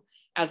you,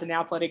 as an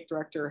athletic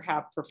director,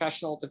 have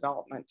professional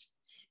development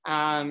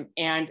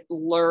and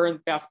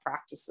learn best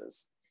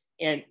practices,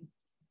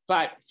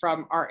 but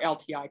from our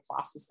LTI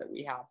classes that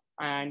we have.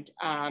 And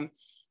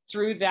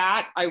through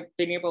that, I've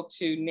been able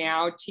to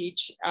now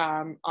teach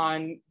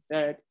on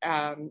the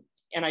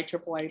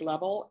NIAAA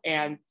level,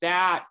 and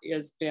that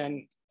has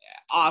been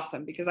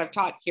awesome, because I've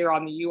taught here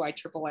on the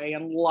UIAAA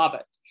and love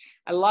it.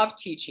 I love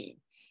teaching,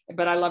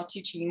 but I love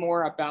teaching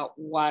more about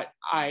what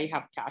I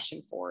have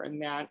passion for,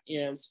 and that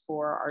is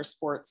for our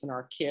sports and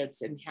our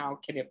kids, and how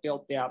can it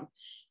build them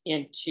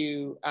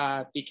into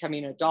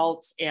becoming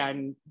adults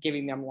and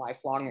giving them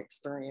lifelong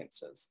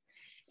experiences.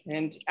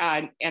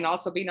 And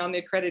also being on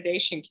the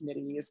accreditation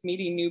committee is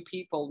meeting new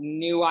people,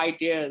 new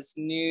ideas,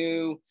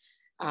 new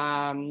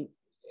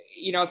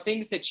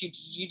things that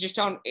you just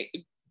don't,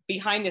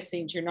 behind the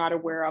scenes, you're not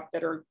aware of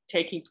that are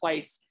taking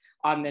place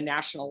on the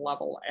national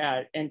level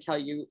until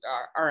you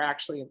are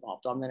actually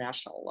involved on the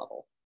national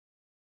level.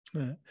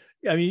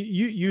 I mean,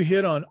 you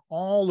hit on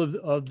all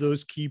of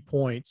those key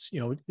points,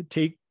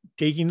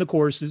 taking the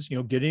courses,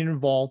 getting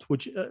involved,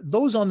 which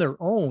those on their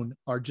own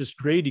are just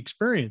great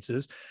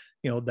experiences.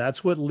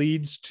 That's what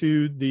leads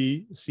to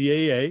the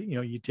CAA.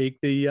 You take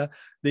the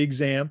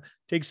exam,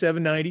 take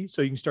 790,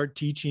 so you can start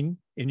teaching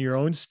in your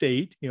own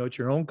state, at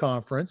your own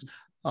conference.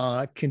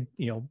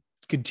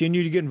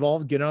 Continue to get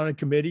involved, get on a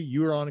committee.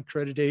 You were on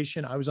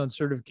accreditation. I was on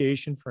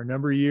certification for a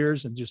number of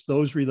years, and just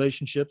those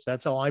relationships.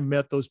 That's how I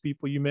met those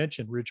people you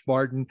mentioned, Rich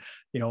Barton,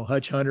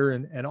 Hutch Hunter,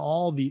 and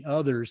all the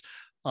others.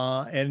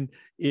 And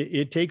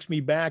it takes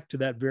me back to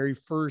that very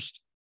first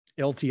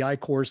LTI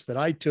course that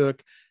I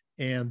took.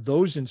 And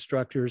those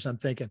instructors, I'm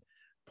thinking,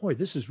 boy,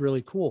 this is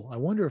really cool. I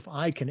wonder if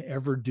I can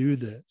ever do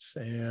this.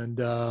 And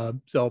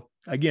so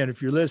again,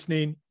 if you're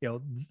listening,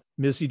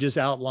 Missy just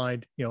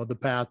outlined, the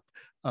path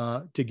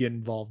to get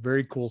involved.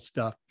 Very cool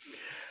stuff.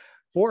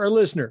 For our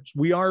listeners,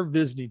 we are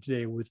visiting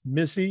today with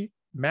Missy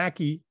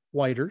Mackey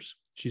Whiters.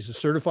 She's a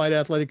certified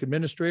athletic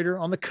administrator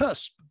on the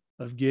cusp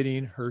of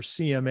getting her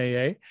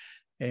CMAA,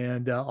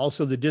 and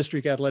also the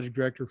district athletic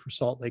director for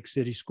Salt Lake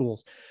City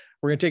Schools.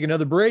 We're going to take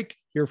another break,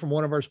 hear from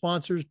one of our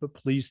sponsors, but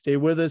please stay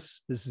with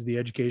us. This is the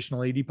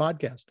Educational AD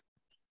Podcast.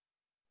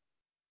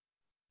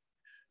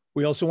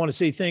 We also want to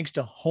say thanks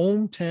to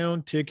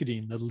Hometown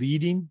Ticketing, the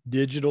leading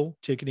digital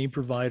ticketing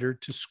provider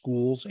to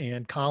schools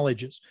and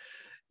colleges.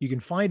 You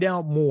can find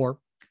out more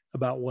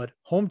about what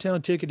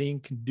Hometown Ticketing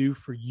can do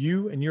for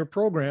you and your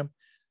program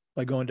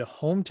by going to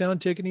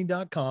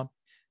hometownticketing.com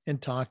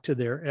and talk to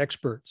their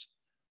experts.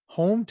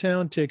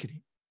 Hometown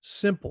Ticketing,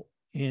 simple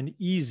and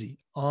easy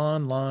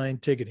online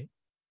ticketing.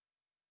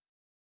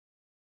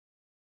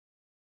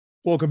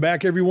 Welcome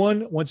back,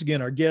 everyone. Once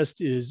again, our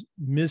guest is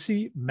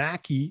Missy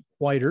Mackey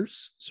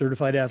Whiters,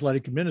 certified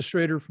athletic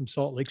administrator from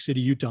Salt Lake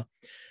City, Utah.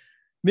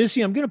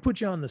 Missy, I'm going to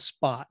put you on the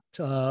spot.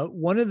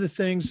 One of the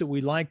things that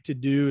we like to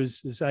do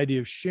is this idea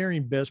of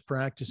sharing best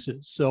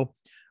practices. So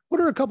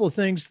what are a couple of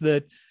things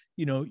that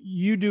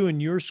you do in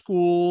your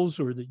schools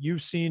or that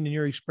you've seen in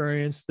your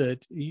experience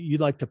that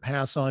you'd like to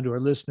pass on to our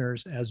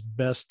listeners as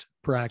best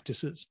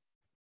practices?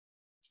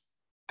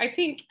 I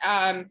think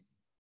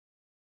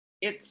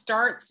it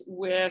starts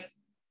with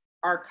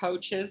our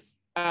coaches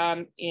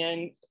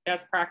in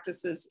best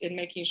practices in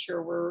making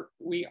sure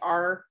we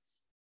are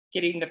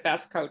getting the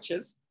best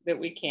coaches that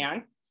we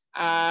can.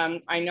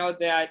 I know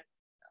that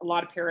a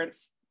lot of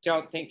parents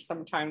don't think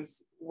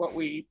sometimes what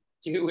we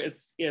do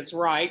is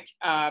right,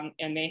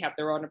 and they have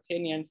their own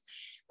opinions.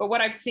 But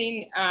what I've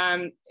seen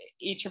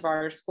each of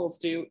our schools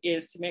do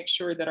is to make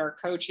sure that our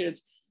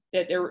coaches,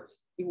 that they're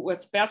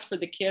what's best for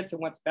the kids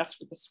and what's best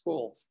for the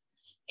schools.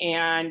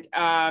 And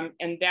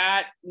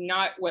that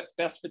not what's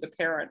best for the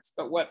parents,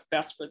 but what's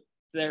best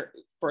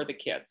for the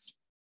kids.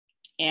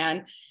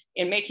 And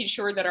in making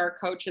sure that our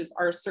coaches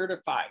are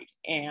certified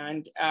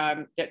and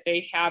that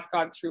they have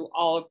gone through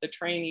all of the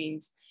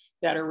trainings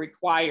that are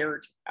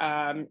required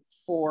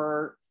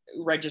for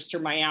Register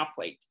My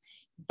Athlete.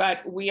 But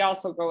we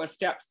also go a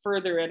step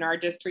further in our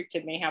district,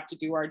 and they have to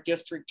do our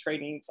district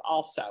trainings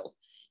also.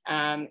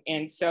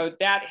 And so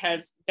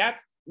that's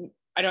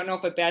I don't know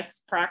if a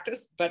best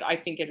practice, but I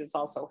think it has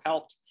also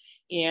helped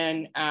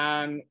in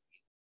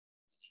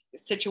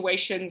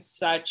situations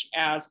such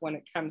as when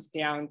it comes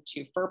down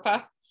to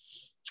FERPA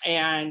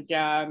and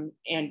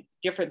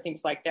different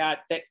things like that,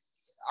 that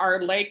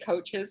our lay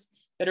coaches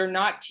that are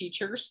not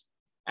teachers,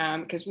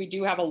 because we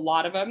do have a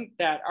lot of them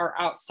that are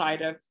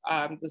outside of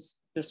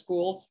the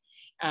schools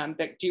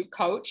that do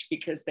coach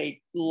because they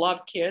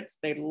love kids,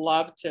 they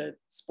love to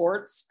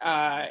sports,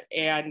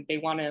 and they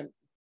want to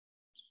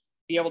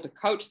be able to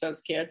coach those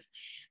kids.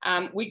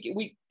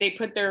 They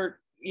put their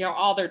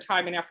all their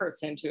time and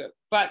efforts into it,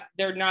 but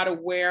they're not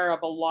aware of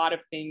a lot of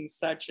things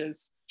such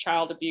as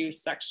child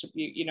abuse, sexual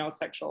abuse,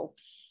 sexual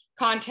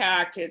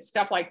contact and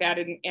stuff like that.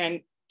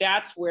 And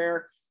that's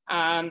where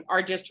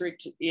our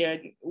district,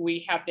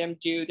 we have them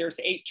do,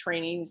 there's 8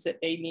 trainings that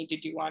they need to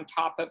do on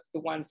top of the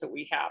ones that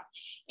we have.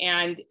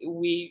 And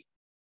we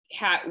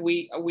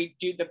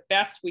do the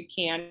best we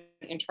can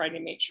in trying to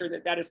make sure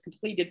that is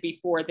completed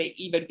before they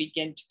even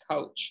begin to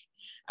coach.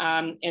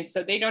 And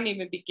so they don't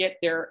even get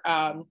their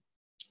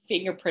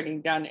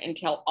fingerprinting done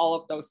until all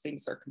of those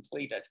things are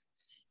completed.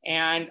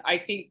 And I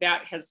think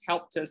that has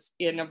helped us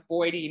in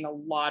avoiding a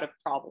lot of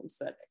problems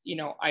that,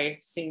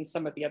 I've seen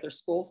some of the other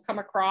schools come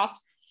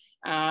across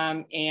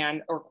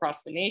or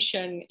across the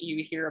nation.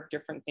 You hear of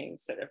different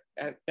things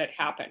that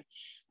happen.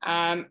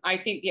 I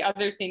think the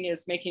other thing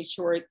is making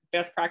sure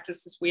best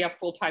practices, we have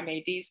full-time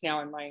ADs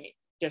now in my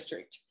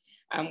district.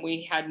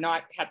 We had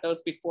not had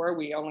those before.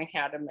 We only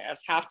had them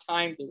as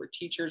half-time. They were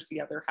teachers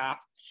the other half.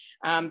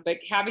 But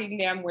having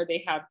them where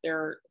they have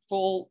their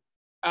full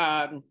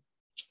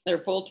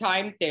They're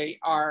full-time. They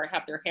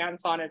have their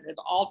hands on it at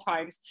all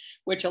times,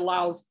 which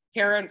allows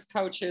parents,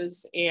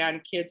 coaches,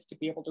 and kids to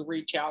be able to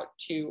reach out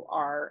to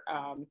our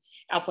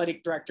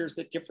athletic directors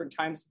at different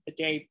times of the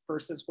day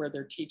versus where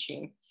they're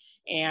teaching.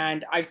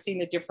 And I've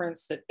seen a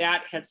difference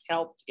that has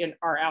helped in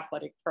our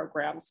athletic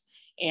programs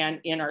and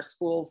in our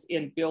schools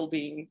in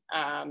building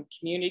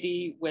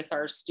community with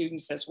our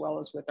students, as well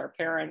as with our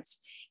parents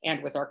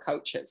and with our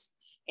coaches.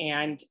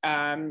 And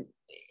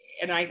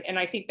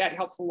I think that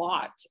helps a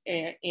lot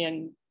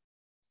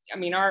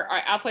our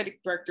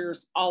athletic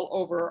directors all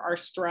over are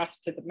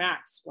stressed to the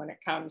max when it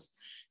comes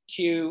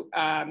to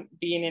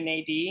being an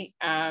AD.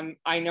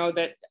 I know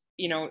that,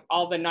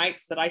 all the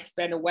nights that I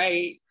spend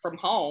away from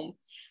home,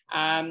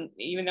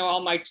 even though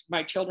all my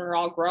children are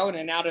all grown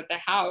and out of the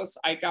house,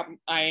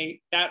 I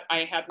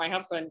had my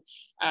husband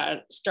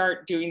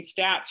start doing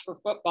stats for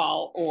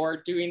football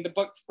or doing the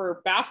book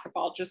for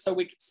basketball just so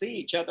we could see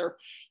each other.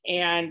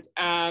 And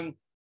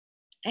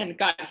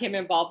got him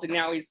involved, and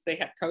now he's the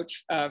head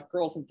coach of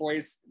girls and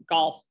boys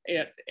golf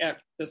at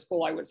the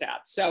school I was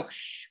at. So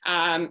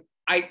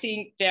I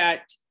think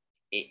that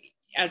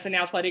as an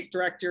athletic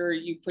director,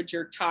 you put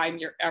your time,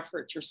 your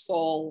effort, your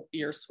soul,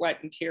 your sweat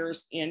and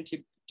tears into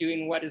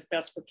doing what is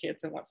best for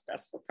kids and what's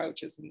best for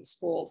coaches in the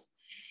schools.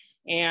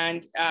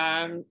 And,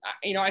 I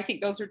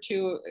think those are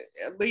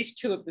at least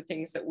two of the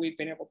things that we've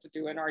been able to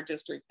do in our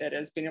district that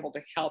has been able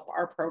to help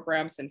our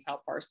programs and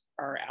help our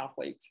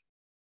athletes.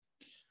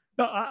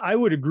 No, I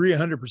would agree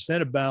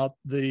 100% about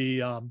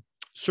the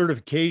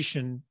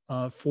certification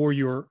for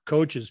your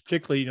coaches,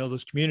 particularly,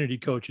 those community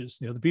coaches,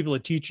 the people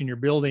that teach in your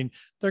building,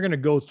 they're going to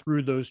go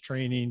through those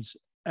trainings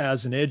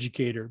as an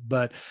educator.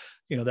 But,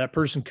 that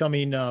person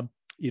coming,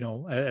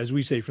 as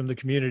we say, from the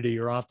community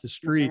or off the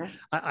street, Mm-hmm.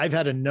 I've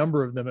had a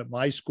number of them at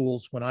my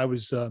schools when I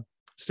was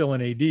still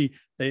an AD.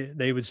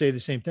 They would say the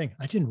same thing.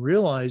 I didn't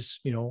realize,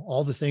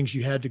 all the things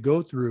you had to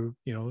go through,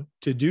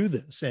 to do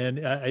this. And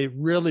it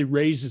really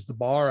raises the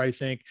bar, I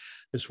think,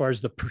 as far as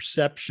the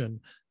perception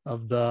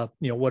of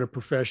what a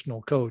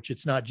professional coach.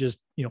 It's not just,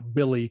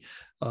 Billy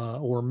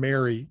or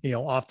Mary,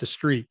 off the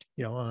street.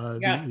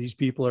 Yes. These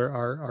people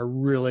are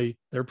really,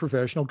 they're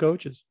professional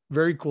coaches.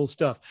 Very cool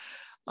stuff.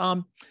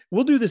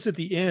 We'll do this at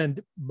the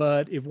end,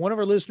 but if one of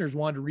our listeners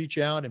wanted to reach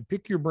out and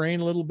pick your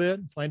brain a little bit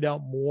and find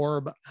out more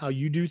about how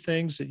you do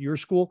things at your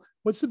school,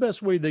 what's the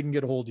best way they can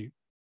get a hold of you?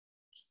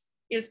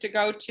 Is to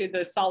go to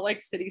the Salt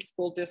Lake City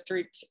School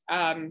District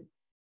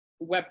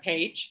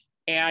webpage.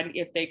 And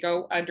if they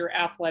go under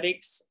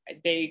athletics,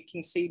 they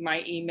can see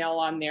my email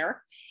on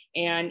there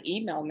and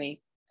email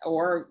me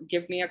or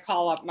give me a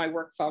call up my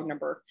work phone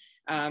number,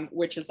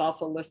 which is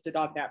also listed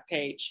on that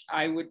page.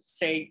 I would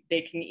say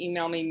they can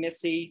email me,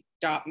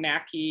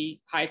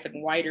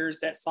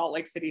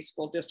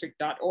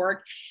 missy.mackey-whiters@saltlakecityschooldistrict.org,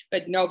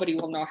 but nobody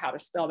will know how to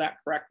spell that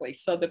correctly.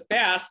 So the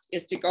best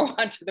is to go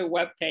onto the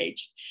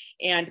webpage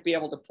and be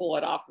able to pull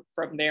it off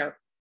from there.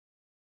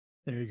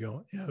 There you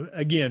go.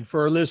 Again,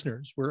 for our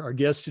listeners, our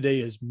guest today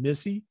is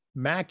Missy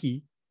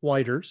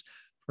Mackey-Whiters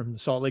from the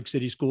Salt Lake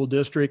City School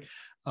District.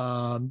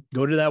 Go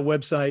to that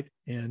website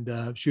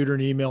and shoot her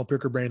an email,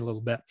 pick her brain a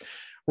little bit.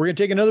 We're going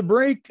to take another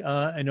break.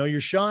 I know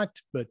you're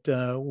shocked, but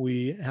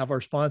we have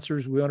our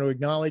sponsors we want to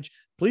acknowledge.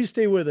 Please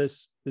stay with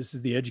us. This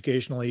is the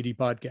Educational AD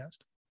Podcast.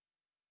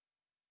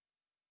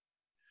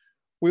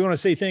 We want to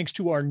say thanks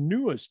to our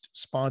newest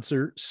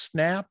sponsor,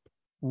 Snap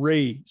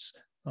Raise.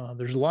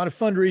 There's a lot of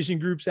fundraising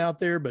groups out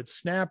there, but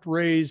Snap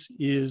Raise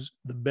is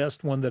the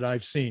best one that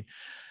I've seen.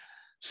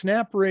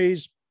 Snap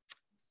Raise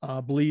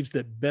believes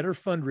that better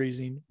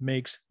fundraising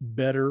makes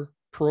better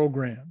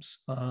programs.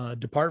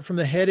 Depart from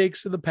the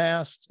headaches of the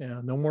past.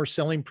 No more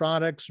selling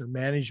products or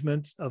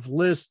management of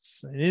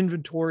lists and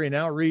inventory and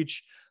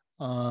outreach.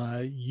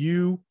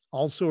 You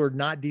also are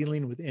not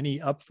dealing with any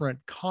upfront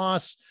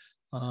costs.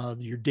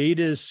 Your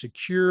data is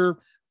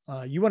secure.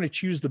 You want to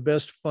choose the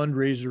best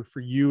fundraiser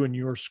for you and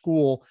your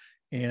school,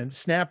 and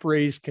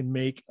SnapRaise can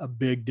make a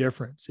big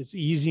difference. It's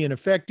easy and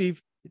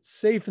effective. It's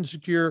safe and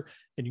secure,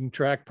 and you can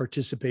track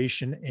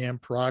participation and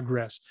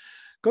progress.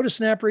 Go to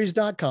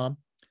snapraise.com.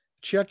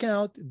 Check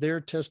out their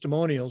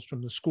testimonials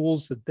from the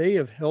schools that they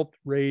have helped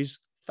raise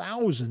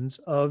thousands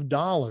of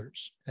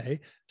dollars. Okay?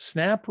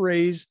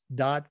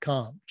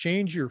 Snapraise.com.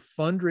 Change your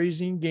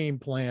fundraising game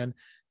plan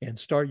and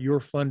start your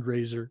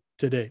fundraiser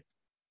today.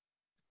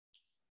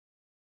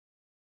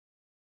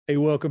 Hey,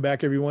 welcome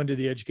back, everyone, to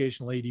the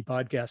Educational AD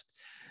Podcast.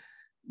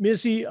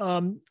 Missy,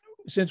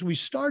 since we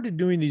started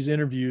doing these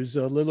interviews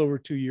a little over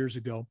 2 years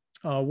ago,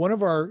 one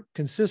of our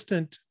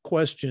consistent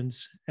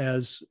questions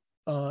has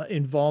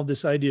involved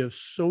this idea of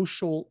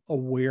social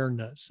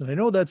awareness. And I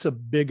know that's a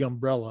big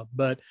umbrella,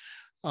 but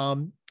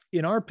in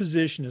our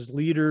position as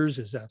leaders,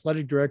 as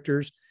athletic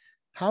directors,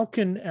 how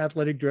can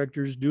athletic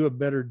directors do a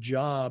better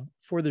job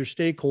for their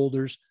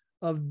stakeholders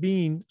of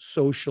being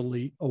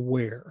socially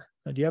aware?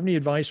 Do you have any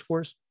advice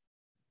for us?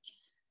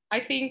 I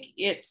think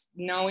it's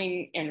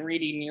knowing and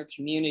reading your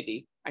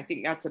community. I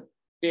think that's a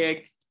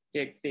big,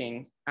 big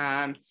thing.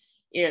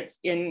 It's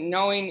in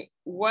knowing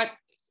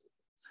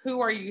who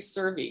are you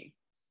serving?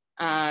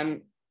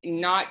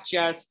 Not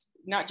just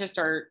not just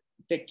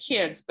the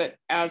kids, but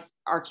as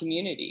our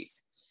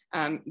communities.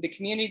 The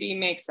community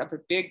makes up a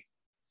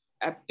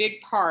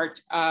big part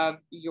of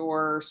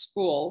your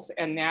schools,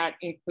 and that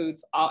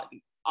includes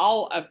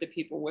all of the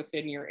people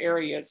within your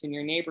areas and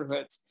your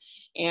neighborhoods.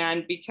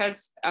 And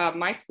because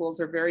my schools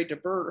are very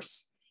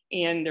diverse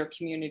in their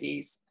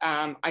communities,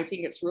 I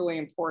think it's really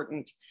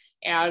important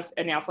as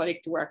an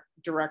athletic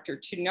director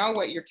to know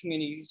what your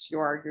communities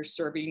you're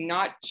serving,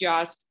 not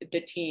just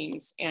the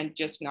teams and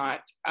just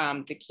not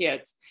the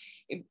kids.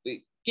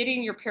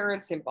 Getting your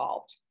parents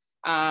involved,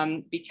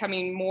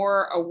 becoming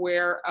more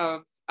aware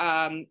of,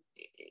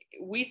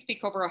 we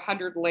speak over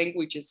 100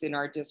 languages in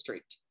our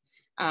district,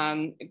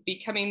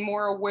 becoming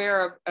more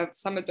aware of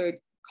some of the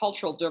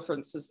cultural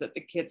differences that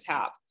the kids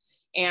have,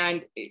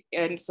 and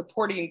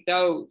supporting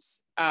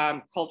those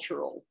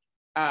cultural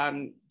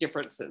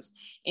differences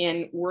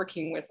in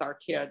working with our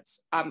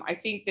kids. I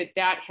think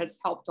that has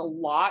helped a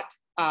lot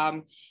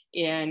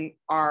in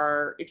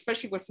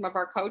especially with some of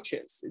our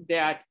coaches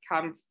that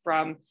come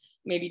from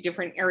maybe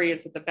different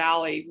areas of the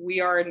valley. We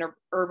are in an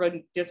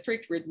urban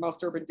district. We're the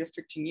most urban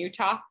district in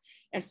Utah.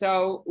 And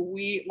so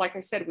like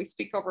I said, we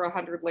speak over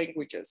 100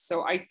 languages.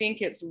 So I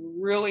think it's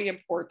really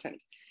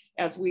important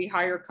as we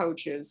hire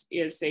coaches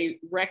is they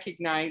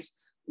recognize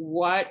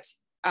what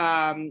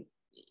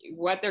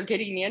they're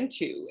getting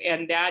into.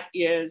 And that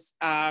is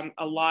a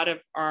lot of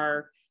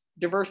our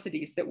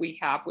diversities that we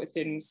have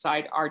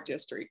inside our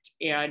district.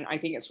 And I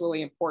think it's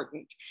really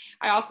important.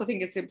 I also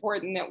think it's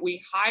important that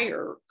we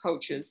hire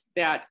coaches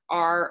that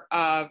are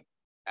of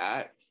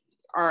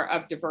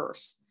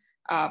diverse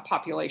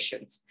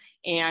populations.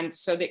 And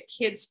so that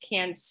kids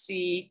can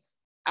see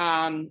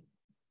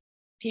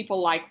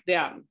people like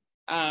them,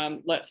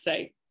 let's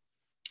say,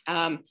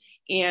 and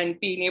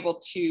being able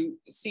to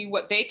see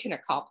what they can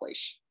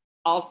accomplish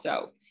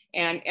also.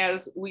 And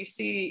as we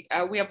see,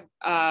 we have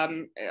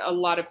a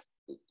lot of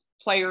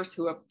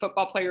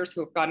football players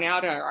who have gone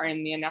out are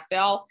in the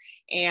NFL,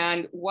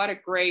 and what a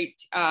great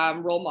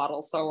role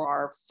models they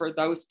are for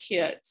those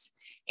kids.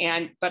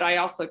 But I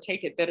also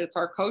take it that it's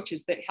our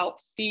coaches that help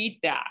feed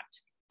that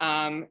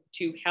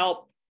to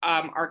help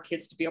our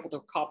kids to be able to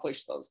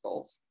accomplish those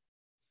goals.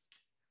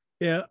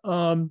 Yeah.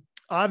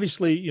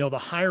 Obviously, the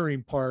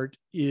hiring part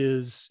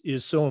is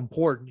so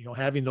important,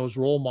 having those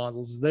role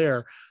models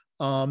there.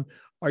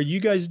 Are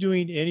you guys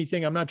doing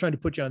anything? I'm not trying to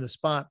put you on the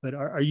spot, but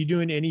are you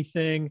doing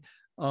anything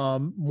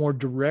more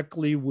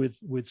directly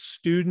with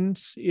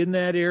students in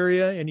that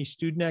area? Any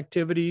student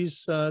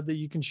activities that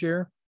you can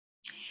share?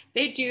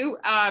 They do.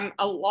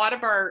 A lot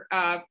of our,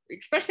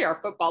 especially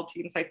our football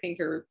teams, I think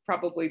are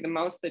probably the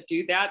most that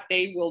do that.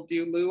 They will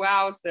do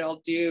luau's.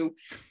 They'll do,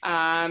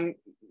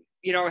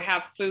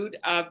 have food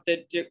of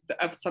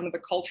some of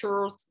the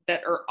cultures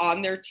that are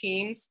on their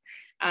teams.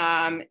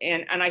 And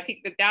I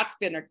think that's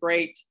been a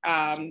great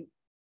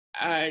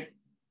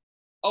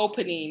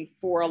opening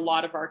for a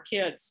lot of our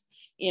kids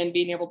in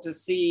being able to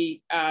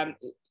see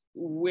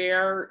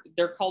where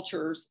their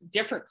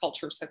different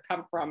cultures have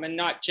come from, and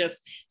not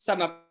just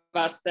some of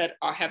us that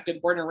have been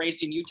born and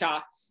raised in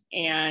Utah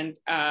and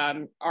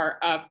are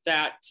of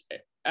that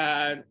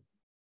the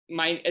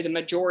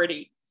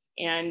majority,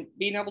 and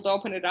being able to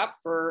open it up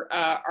for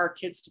our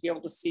kids to be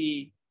able to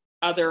see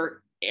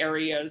other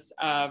areas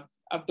of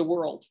the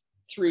world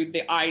through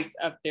the eyes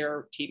of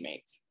their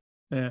teammates.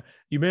 Yeah,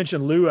 you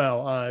mentioned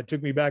luau. It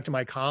took me back to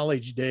my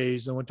college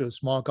days. I went to a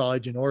small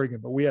college in Oregon,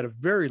 but we had a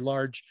very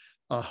large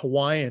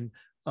Hawaiian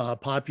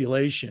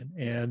population,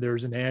 and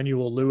there's an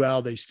annual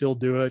luau. They still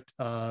do it.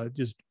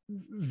 Just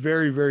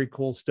very, very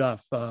cool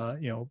stuff.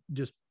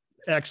 Just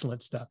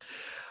excellent stuff.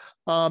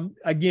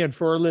 Again,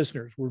 for our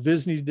listeners, we're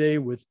visiting today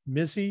with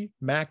Missy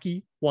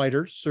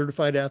Mackey-Whiter,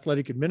 Certified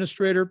Athletic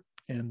Administrator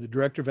and the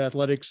Director of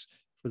Athletics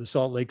for the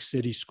Salt Lake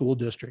City School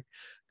District.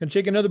 Going to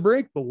take another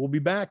break, but we'll be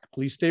back.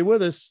 Please stay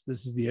with us.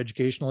 This is the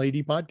Educational AD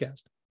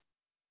Podcast.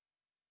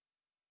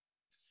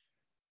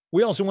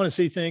 We also want to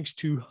say thanks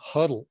to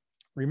Hudl.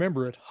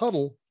 Remember, at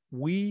Hudl,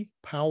 we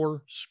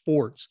power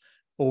sports.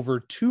 Over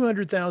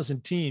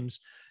 200,000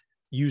 teams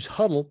use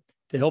Hudl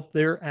to help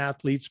their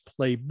athletes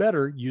play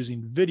better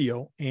using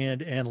video and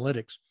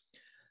analytics.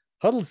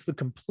 Hudl's the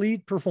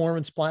complete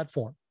performance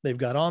platform. They've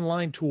got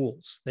online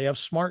tools. They have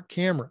smart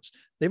cameras.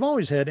 They've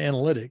always had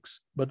analytics,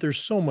 but there's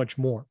so much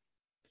more.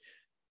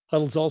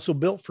 Hudl's also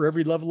built for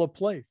every level of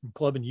play, from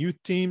club and youth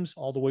teams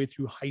all the way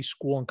through high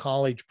school and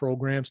college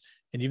programs,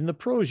 and even the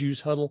pros use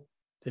Hudl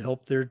to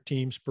help their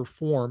teams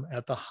perform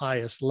at the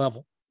highest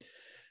level.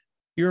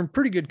 You're in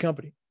pretty good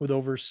company with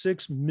over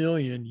 6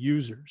 million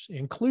users,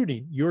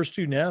 including your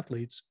student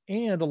athletes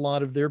and a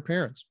lot of their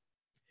parents.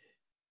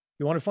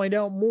 You want to find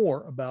out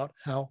more about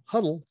how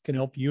Hudl can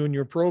help you in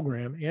your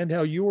program and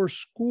how your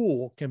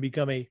school can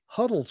become a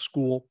Hudl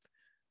school,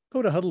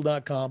 go to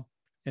hudl.com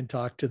and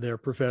talk to their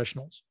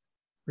professionals.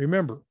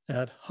 Remember,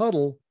 at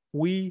Hudl,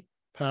 we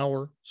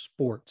power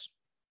sports.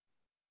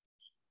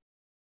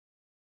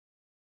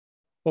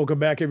 Welcome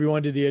back,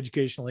 everyone, to the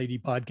Educational AD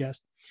Podcast.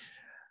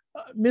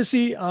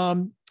 Missy,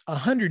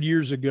 100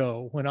 years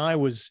ago, when I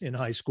was in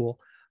high school,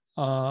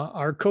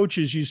 Our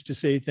coaches used to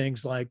say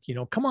things like,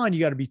 come on, you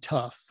got to be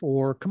tough,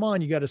 or come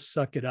on, you got to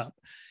suck it up.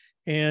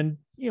 And,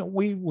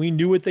 we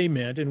knew what they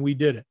meant and we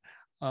did it.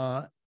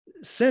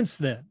 Since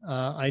then,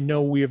 I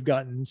know we have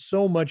gotten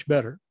so much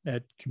better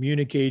at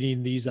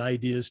communicating these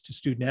ideas to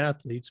student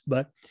athletes,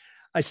 but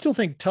I still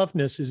think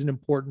toughness is an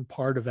important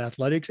part of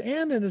athletics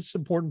and it's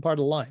an important part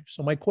of life.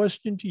 So my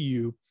question to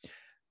you,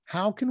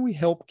 how can we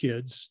help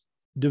kids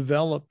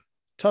develop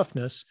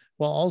toughness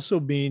while also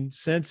being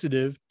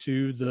sensitive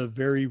to the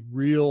very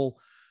real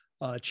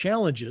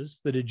challenges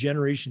that a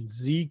Generation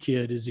Z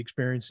kid is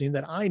experiencing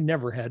that I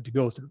never had to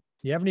go through?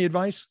 Do you have any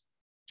advice?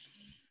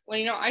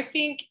 Well, I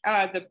think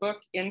the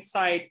book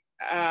Inside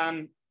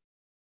Out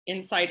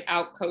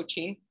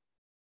Coaching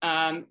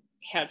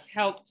has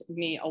helped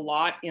me a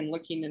lot in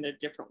looking in a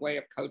different way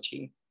of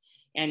coaching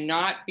and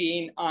not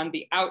being on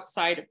the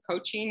outside of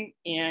coaching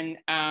and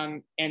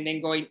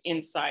then going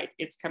inside.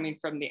 It's coming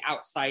from the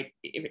outside,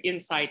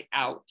 inside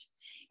out.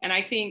 And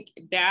I think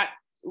that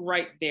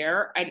right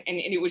there, and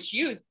it was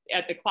you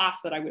at the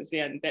class that I was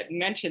in that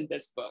mentioned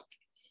this book.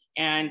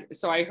 And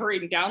so I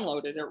hurried and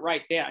downloaded it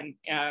right then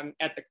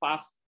at the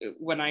class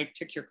when I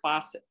took your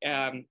class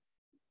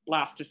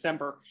last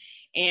December.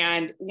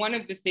 And one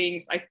of the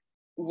things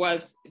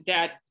was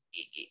that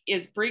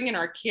is bringing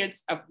our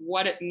kids of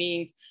what it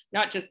means,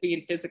 not just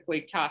being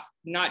physically tough,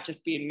 not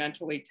just being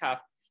mentally tough,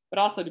 but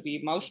also to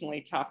be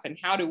emotionally tough. And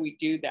how do we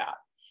do that?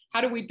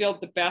 How do we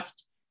build the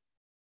best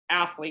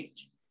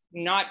athlete,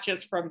 not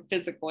just from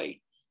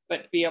physically,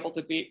 but to be able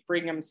to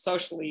bring them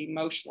socially,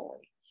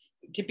 emotionally,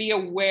 to be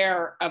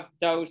aware of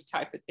those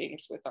type of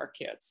things with our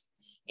kids.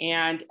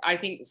 And I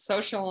think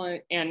social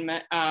and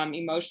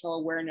emotional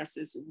awareness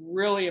is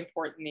really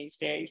important these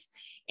days.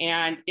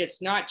 And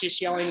it's not just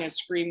yelling and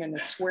screaming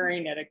and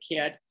swearing at a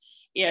kid.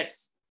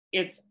 It's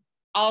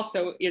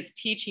also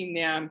teaching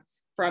them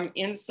from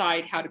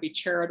inside how to be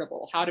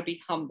charitable, how to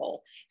be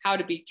humble, how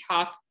to be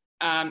tough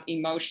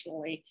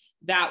emotionally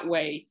that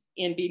way,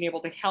 in being able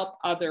to help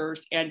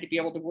others and to be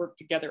able to work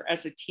together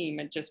as a team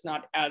and just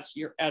not as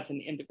an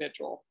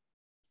individual.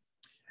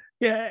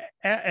 Yeah,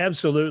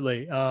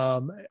 absolutely.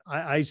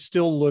 I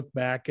still look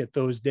back at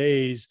those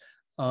days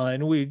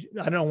and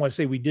I don't want to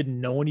say we didn't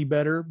know any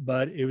better,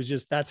 but it was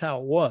just, that's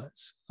how it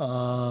was.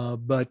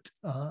 But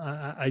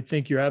I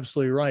think you're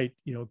absolutely right.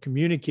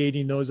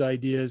 Communicating those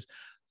ideas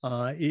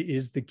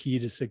is the key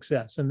to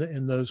success.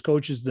 And those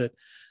coaches that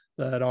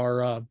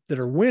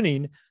are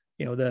winning,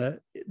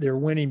 they're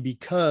winning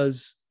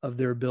because of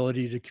their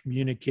ability to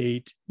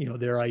communicate,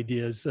 their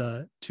ideas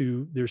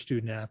to their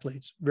student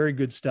athletes. Very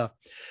good stuff.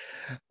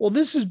 Well,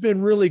 this has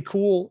been really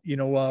cool,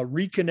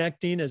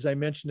 reconnecting. As I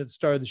mentioned at the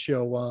start of the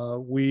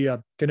show, we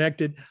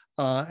connected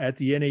at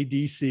the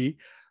NADC,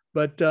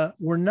 but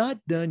we're not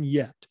done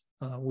yet.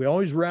 We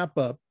always wrap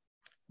up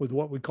with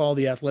what we call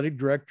the athletic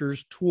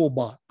director's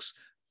toolbox.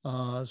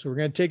 So we're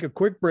going to take a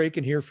quick break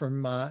and hear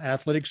from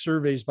Athletic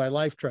Surveys by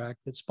Lifetrack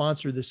that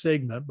sponsor this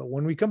segment. But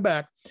when we come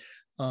back,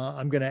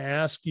 I'm going to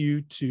ask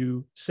you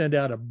to send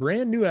out a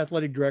brand new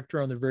athletic director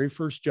on their very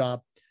first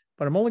job,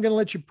 but I'm only going to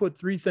let you put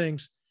 3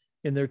 things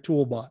in their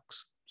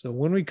toolbox. So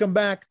when we come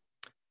back,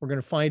 we're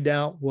going to find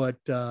out what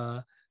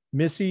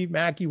Missy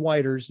Mackey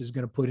Whiters is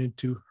going to put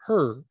into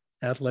her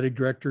athletic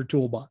director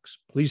toolbox.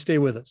 Please stay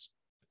with us.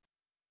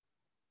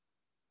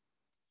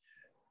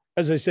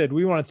 As I said,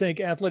 we want to thank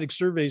Athletic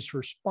Surveys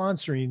for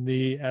sponsoring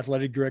the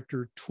Athletic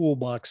Director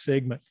Toolbox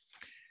segment.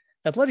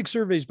 Athletic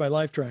Surveys by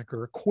Lifetrack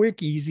are a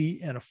quick, easy,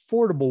 and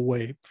affordable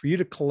way for you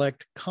to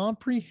collect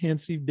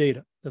comprehensive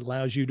data that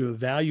allows you to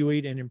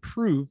evaluate and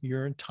improve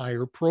your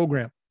entire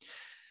program.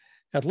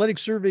 Athletic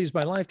Surveys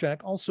by Lifetrack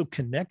also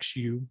connects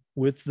you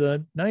with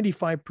the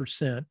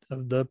 95%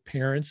 of the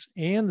parents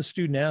and the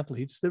student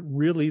athletes that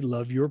really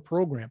love your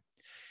program.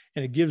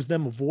 And it gives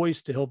them a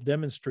voice to help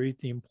demonstrate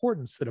the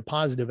importance that a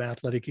positive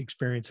athletic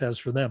experience has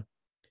for them.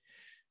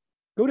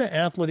 Go to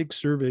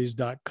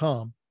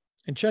athleticsurveys.com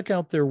and check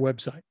out their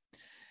website,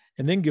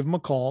 and then give them a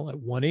call at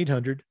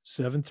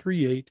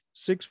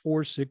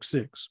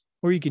 1-800-738-6466,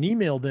 or you can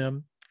email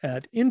them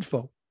at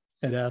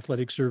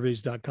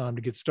info@athleticsurveys.com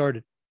to get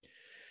started.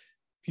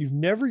 If you've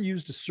never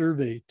used a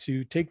survey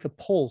to take the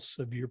pulse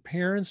of your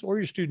parents or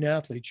your student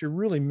athletes, you're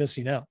really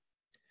missing out.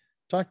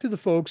 Talk to the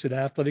folks at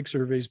Athletic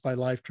Surveys by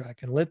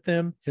Lifetrack and let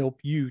them help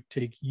you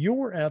take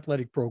your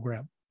athletic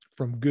program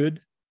from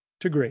good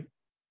to great.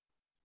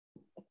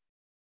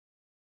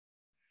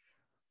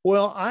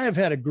 Well, I have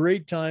had a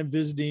great time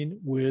visiting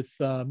with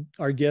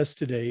our guest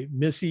today,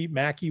 Missy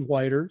Mackey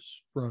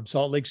Whiters from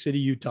Salt Lake City,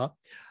 Utah.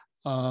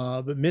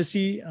 But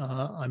Missy,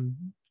 I'm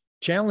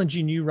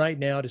challenging you right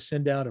now to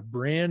send out a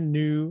brand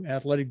new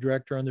athletic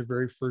director on their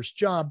very first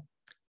job,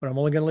 but I'm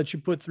only going to let you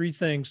put 3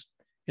 things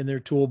in their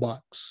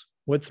toolbox.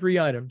 What 3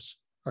 items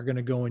are going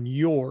to go in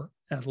your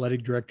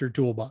athletic director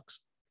toolbox?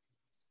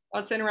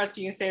 Well, it's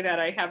interesting you say that.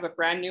 I have a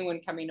brand new one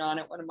coming on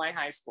at one of my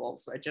high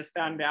schools. So I just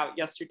found out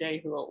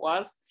yesterday who it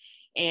was.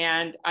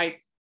 And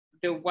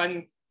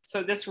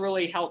so this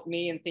really helped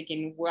me in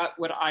thinking, what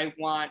would I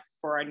want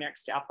for our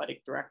next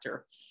athletic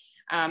director?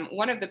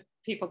 One of the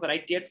people that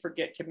I did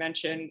forget to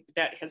mention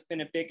that has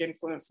been a big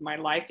influence in my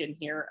life in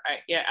here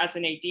as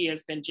an AD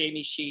has been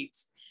Jamie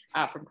Sheets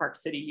from Park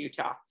City,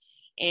 Utah.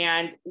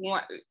 And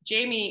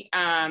Jamie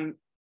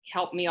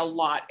helped me a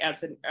lot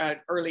as an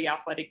early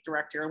athletic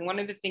director. And one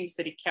of the things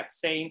that he kept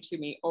saying to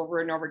me over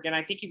and over again,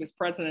 I think he was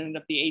president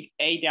of the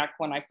ADAC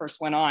when I first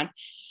went on,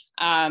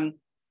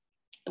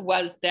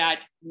 was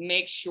that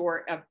make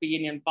sure of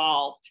being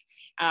involved.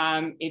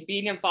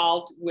 Being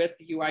involved with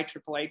the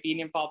UIAAA, being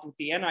involved with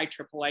the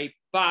NIAAA,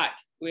 but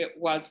it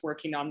was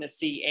working on the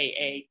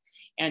CAA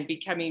and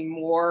becoming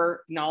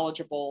more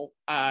knowledgeable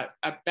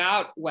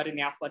about what an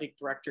athletic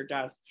director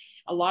does.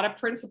 A lot of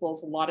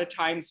principals, a lot of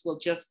times will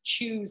just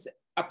choose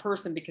a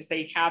person because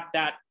they have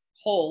that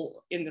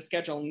hole in the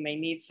schedule and they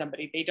need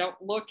somebody. They don't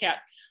look at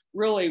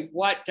really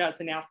what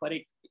does an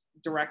athletic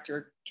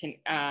director can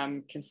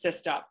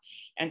consist of.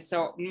 And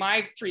so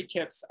my 3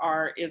 tips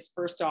is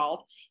first of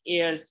all,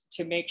 is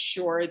to make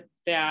sure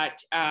that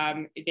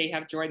they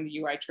have joined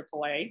the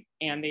UIAAA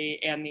and the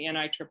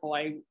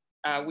NIAAA.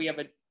 We have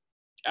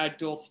a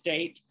dual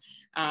state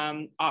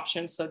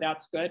option, so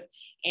that's good.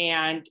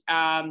 And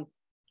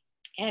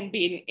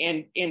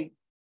being in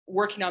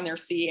working on their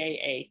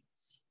CAA.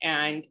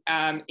 And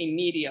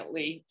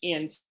immediately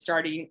in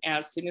starting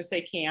as soon as they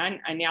can.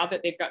 And now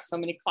that they've got so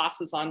many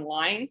classes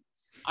online,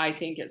 I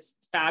think it's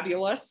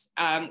fabulous.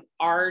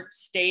 Our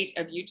state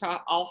of Utah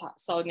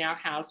also now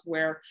has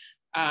where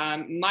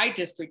my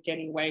district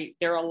anyway,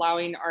 they're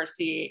allowing our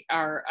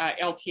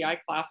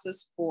LTI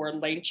classes for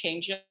lane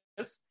changes.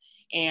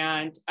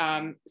 And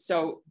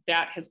so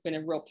that has been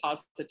a real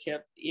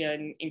positive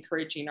in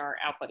encouraging our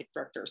athletic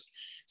directors.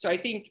 So I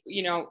think,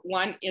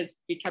 one is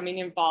becoming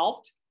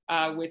involved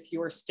with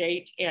your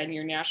state and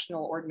your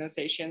national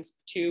organizations.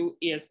 2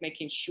 is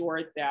making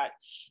sure that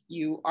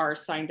you are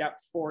signed up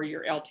for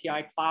your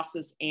LTI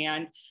classes,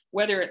 and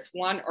whether it's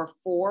 1 or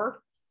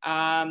 4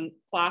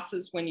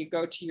 classes when you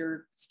go to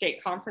your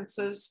state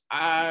conferences,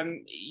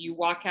 you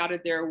walk out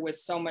of there with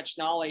so much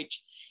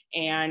knowledge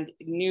and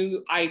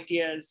new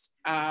ideas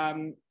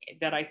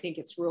that I think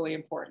it's really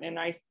important.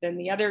 And then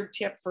the other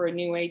tip for a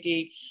new AD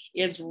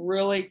is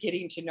really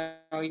getting to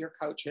know your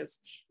coaches.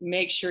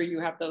 Make sure you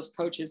have those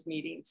coaches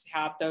meetings,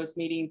 have those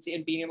meetings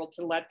and being able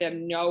to let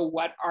them know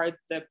what are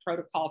the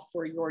protocol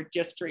for your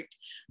district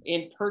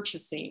in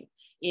purchasing,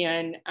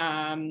 in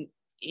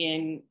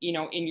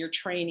your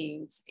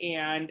trainings.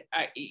 And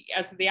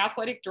as the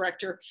athletic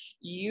director,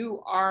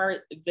 you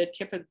are the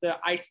tip of the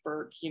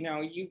iceberg.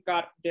 You've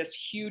got this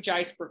huge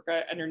iceberg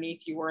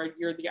underneath you, where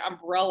you're the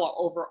umbrella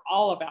over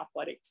all of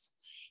athletics,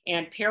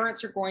 and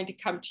parents are going to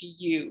come to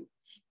you.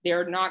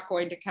 They're not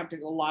going to come to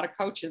a lot of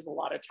coaches. A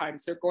lot of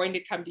times they're going to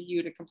come to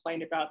you to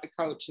complain about the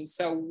coach. And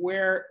so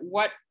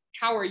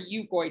how are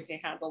you going to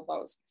handle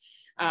those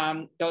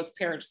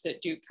parents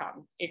that do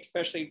come,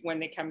 especially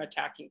when they come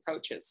attacking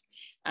coaches?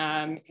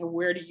 And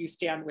where do you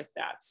stand with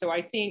that? So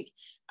I think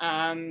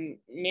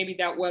maybe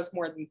that was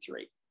more than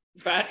 3,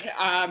 but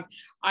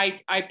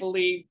I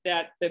believe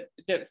that the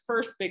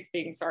first big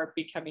things are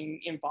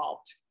becoming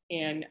involved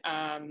in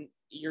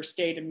your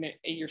state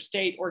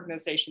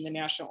organization, the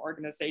national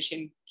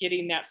organization,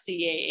 getting that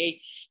CAA.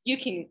 You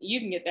can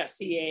get that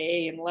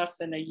CAA in less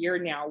than a year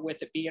now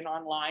with it being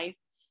online.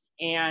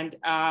 And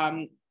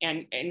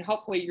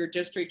hopefully your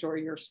district or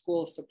your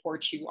school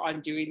supports you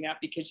on doing that,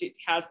 because it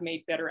has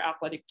made better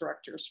athletic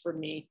directors for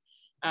me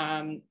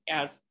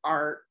as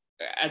our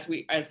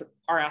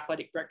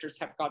athletic directors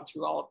have gone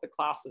through all of the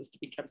classes to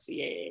become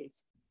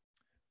CAAs.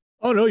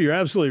 Oh, no, you're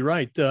absolutely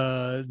right.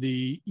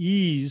 The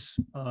ease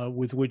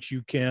with which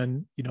you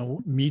can,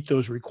 meet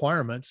those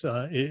requirements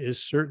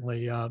is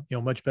certainly,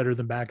 much better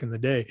than back in the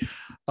day.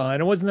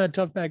 And it wasn't that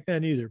tough back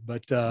then either,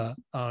 but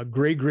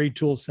great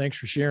tools. Thanks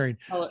for sharing.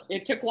 Well,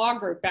 it took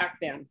longer back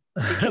then.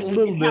 A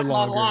little bit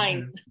longer.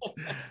 Online.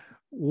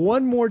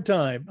 One more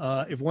time,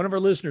 if one of our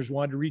listeners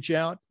wanted to reach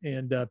out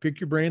and pick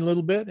your brain a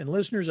little bit, and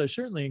listeners, I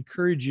certainly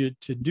encourage you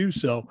to do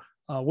so.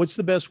 What's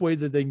the best way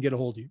that they can get a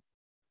hold of you?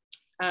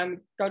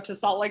 Go to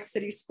Salt Lake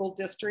City School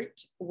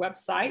District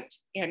website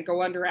and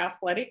go under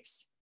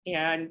athletics.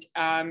 And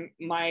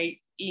my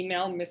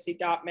email,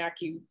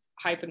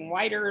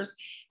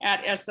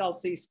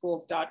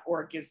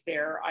 missy.mackey-whiters@slcschools.org is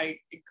there. I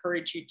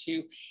encourage you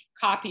to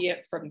copy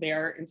it from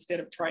there instead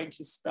of trying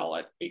to spell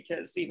it,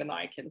 because even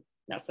I can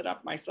mess it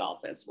up myself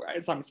as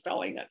I'm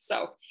spelling it.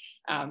 So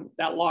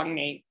that long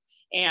name.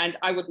 And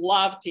I would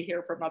love to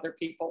hear from other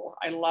people.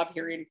 I love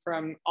hearing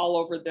from all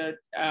over the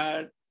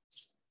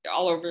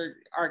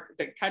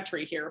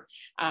country here.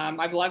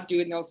 I've loved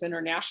doing those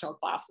international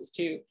classes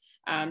too,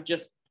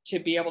 just to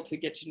be able to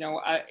get to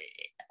know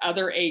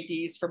other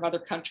ADs from other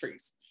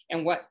countries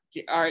and what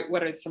are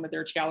some of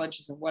their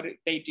challenges and what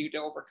they do to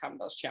overcome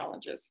those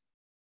challenges.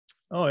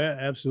 Oh yeah,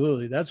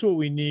 absolutely. That's what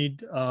we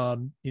need.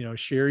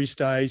 Sherry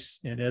Stice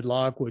and Ed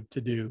Lockwood to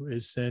do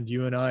is send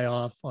you and I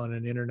off on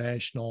an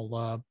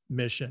international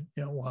mission.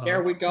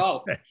 There we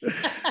go.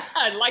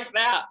 I like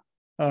that.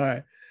 All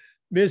right.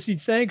 Missy,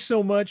 thanks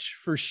so much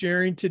for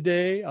sharing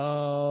today.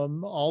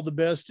 All the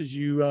best as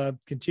you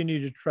continue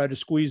to try to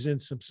squeeze in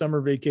some summer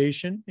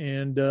vacation,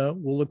 and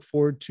we'll look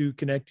forward to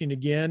connecting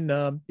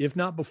again, if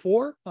not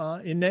before,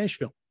 in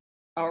Nashville.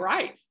 All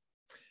right.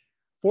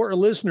 For our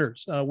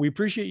listeners, we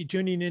appreciate you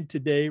tuning in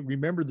today.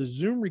 Remember, the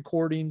Zoom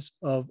recordings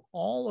of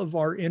all of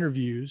our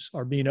interviews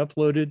are being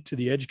uploaded to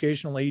the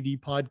Educational AD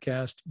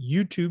Podcast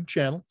YouTube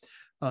channel.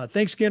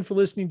 Thanks again for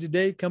listening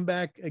today. Come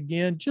back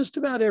again just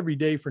about every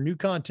day for new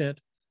content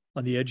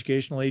on the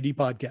Educational AD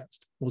Podcast.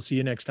 We'll see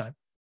you next time.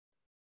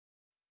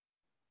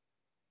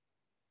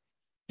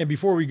 And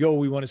before we go,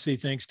 we want to say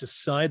thanks to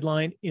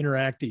Sideline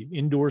Interactive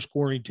indoor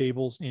scoring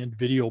tables and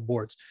video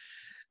boards.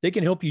 They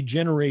can help you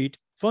generate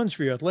funds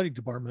for your athletic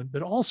department,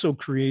 but also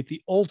create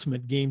the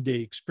ultimate game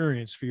day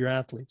experience for your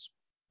athletes.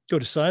 Go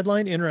to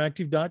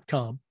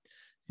sidelineinteractive.com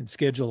and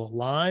schedule a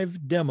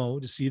live demo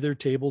to see their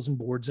tables and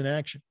boards in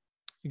action.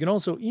 You can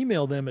also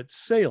email them at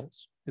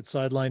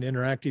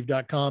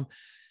sales@sidelineinteractive.com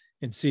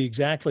and see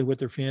exactly what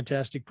their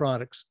fantastic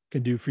products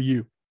can do for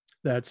you.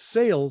 That's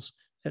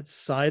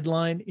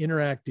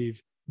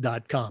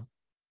sales@sidelineinteractive.com.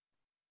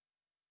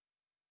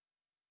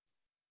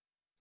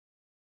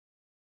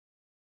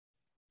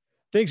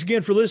 Thanks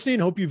again for listening.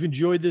 Hope you've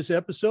enjoyed this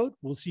episode.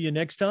 We'll see you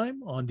next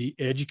time on the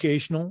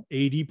Educational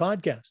AD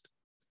Podcast.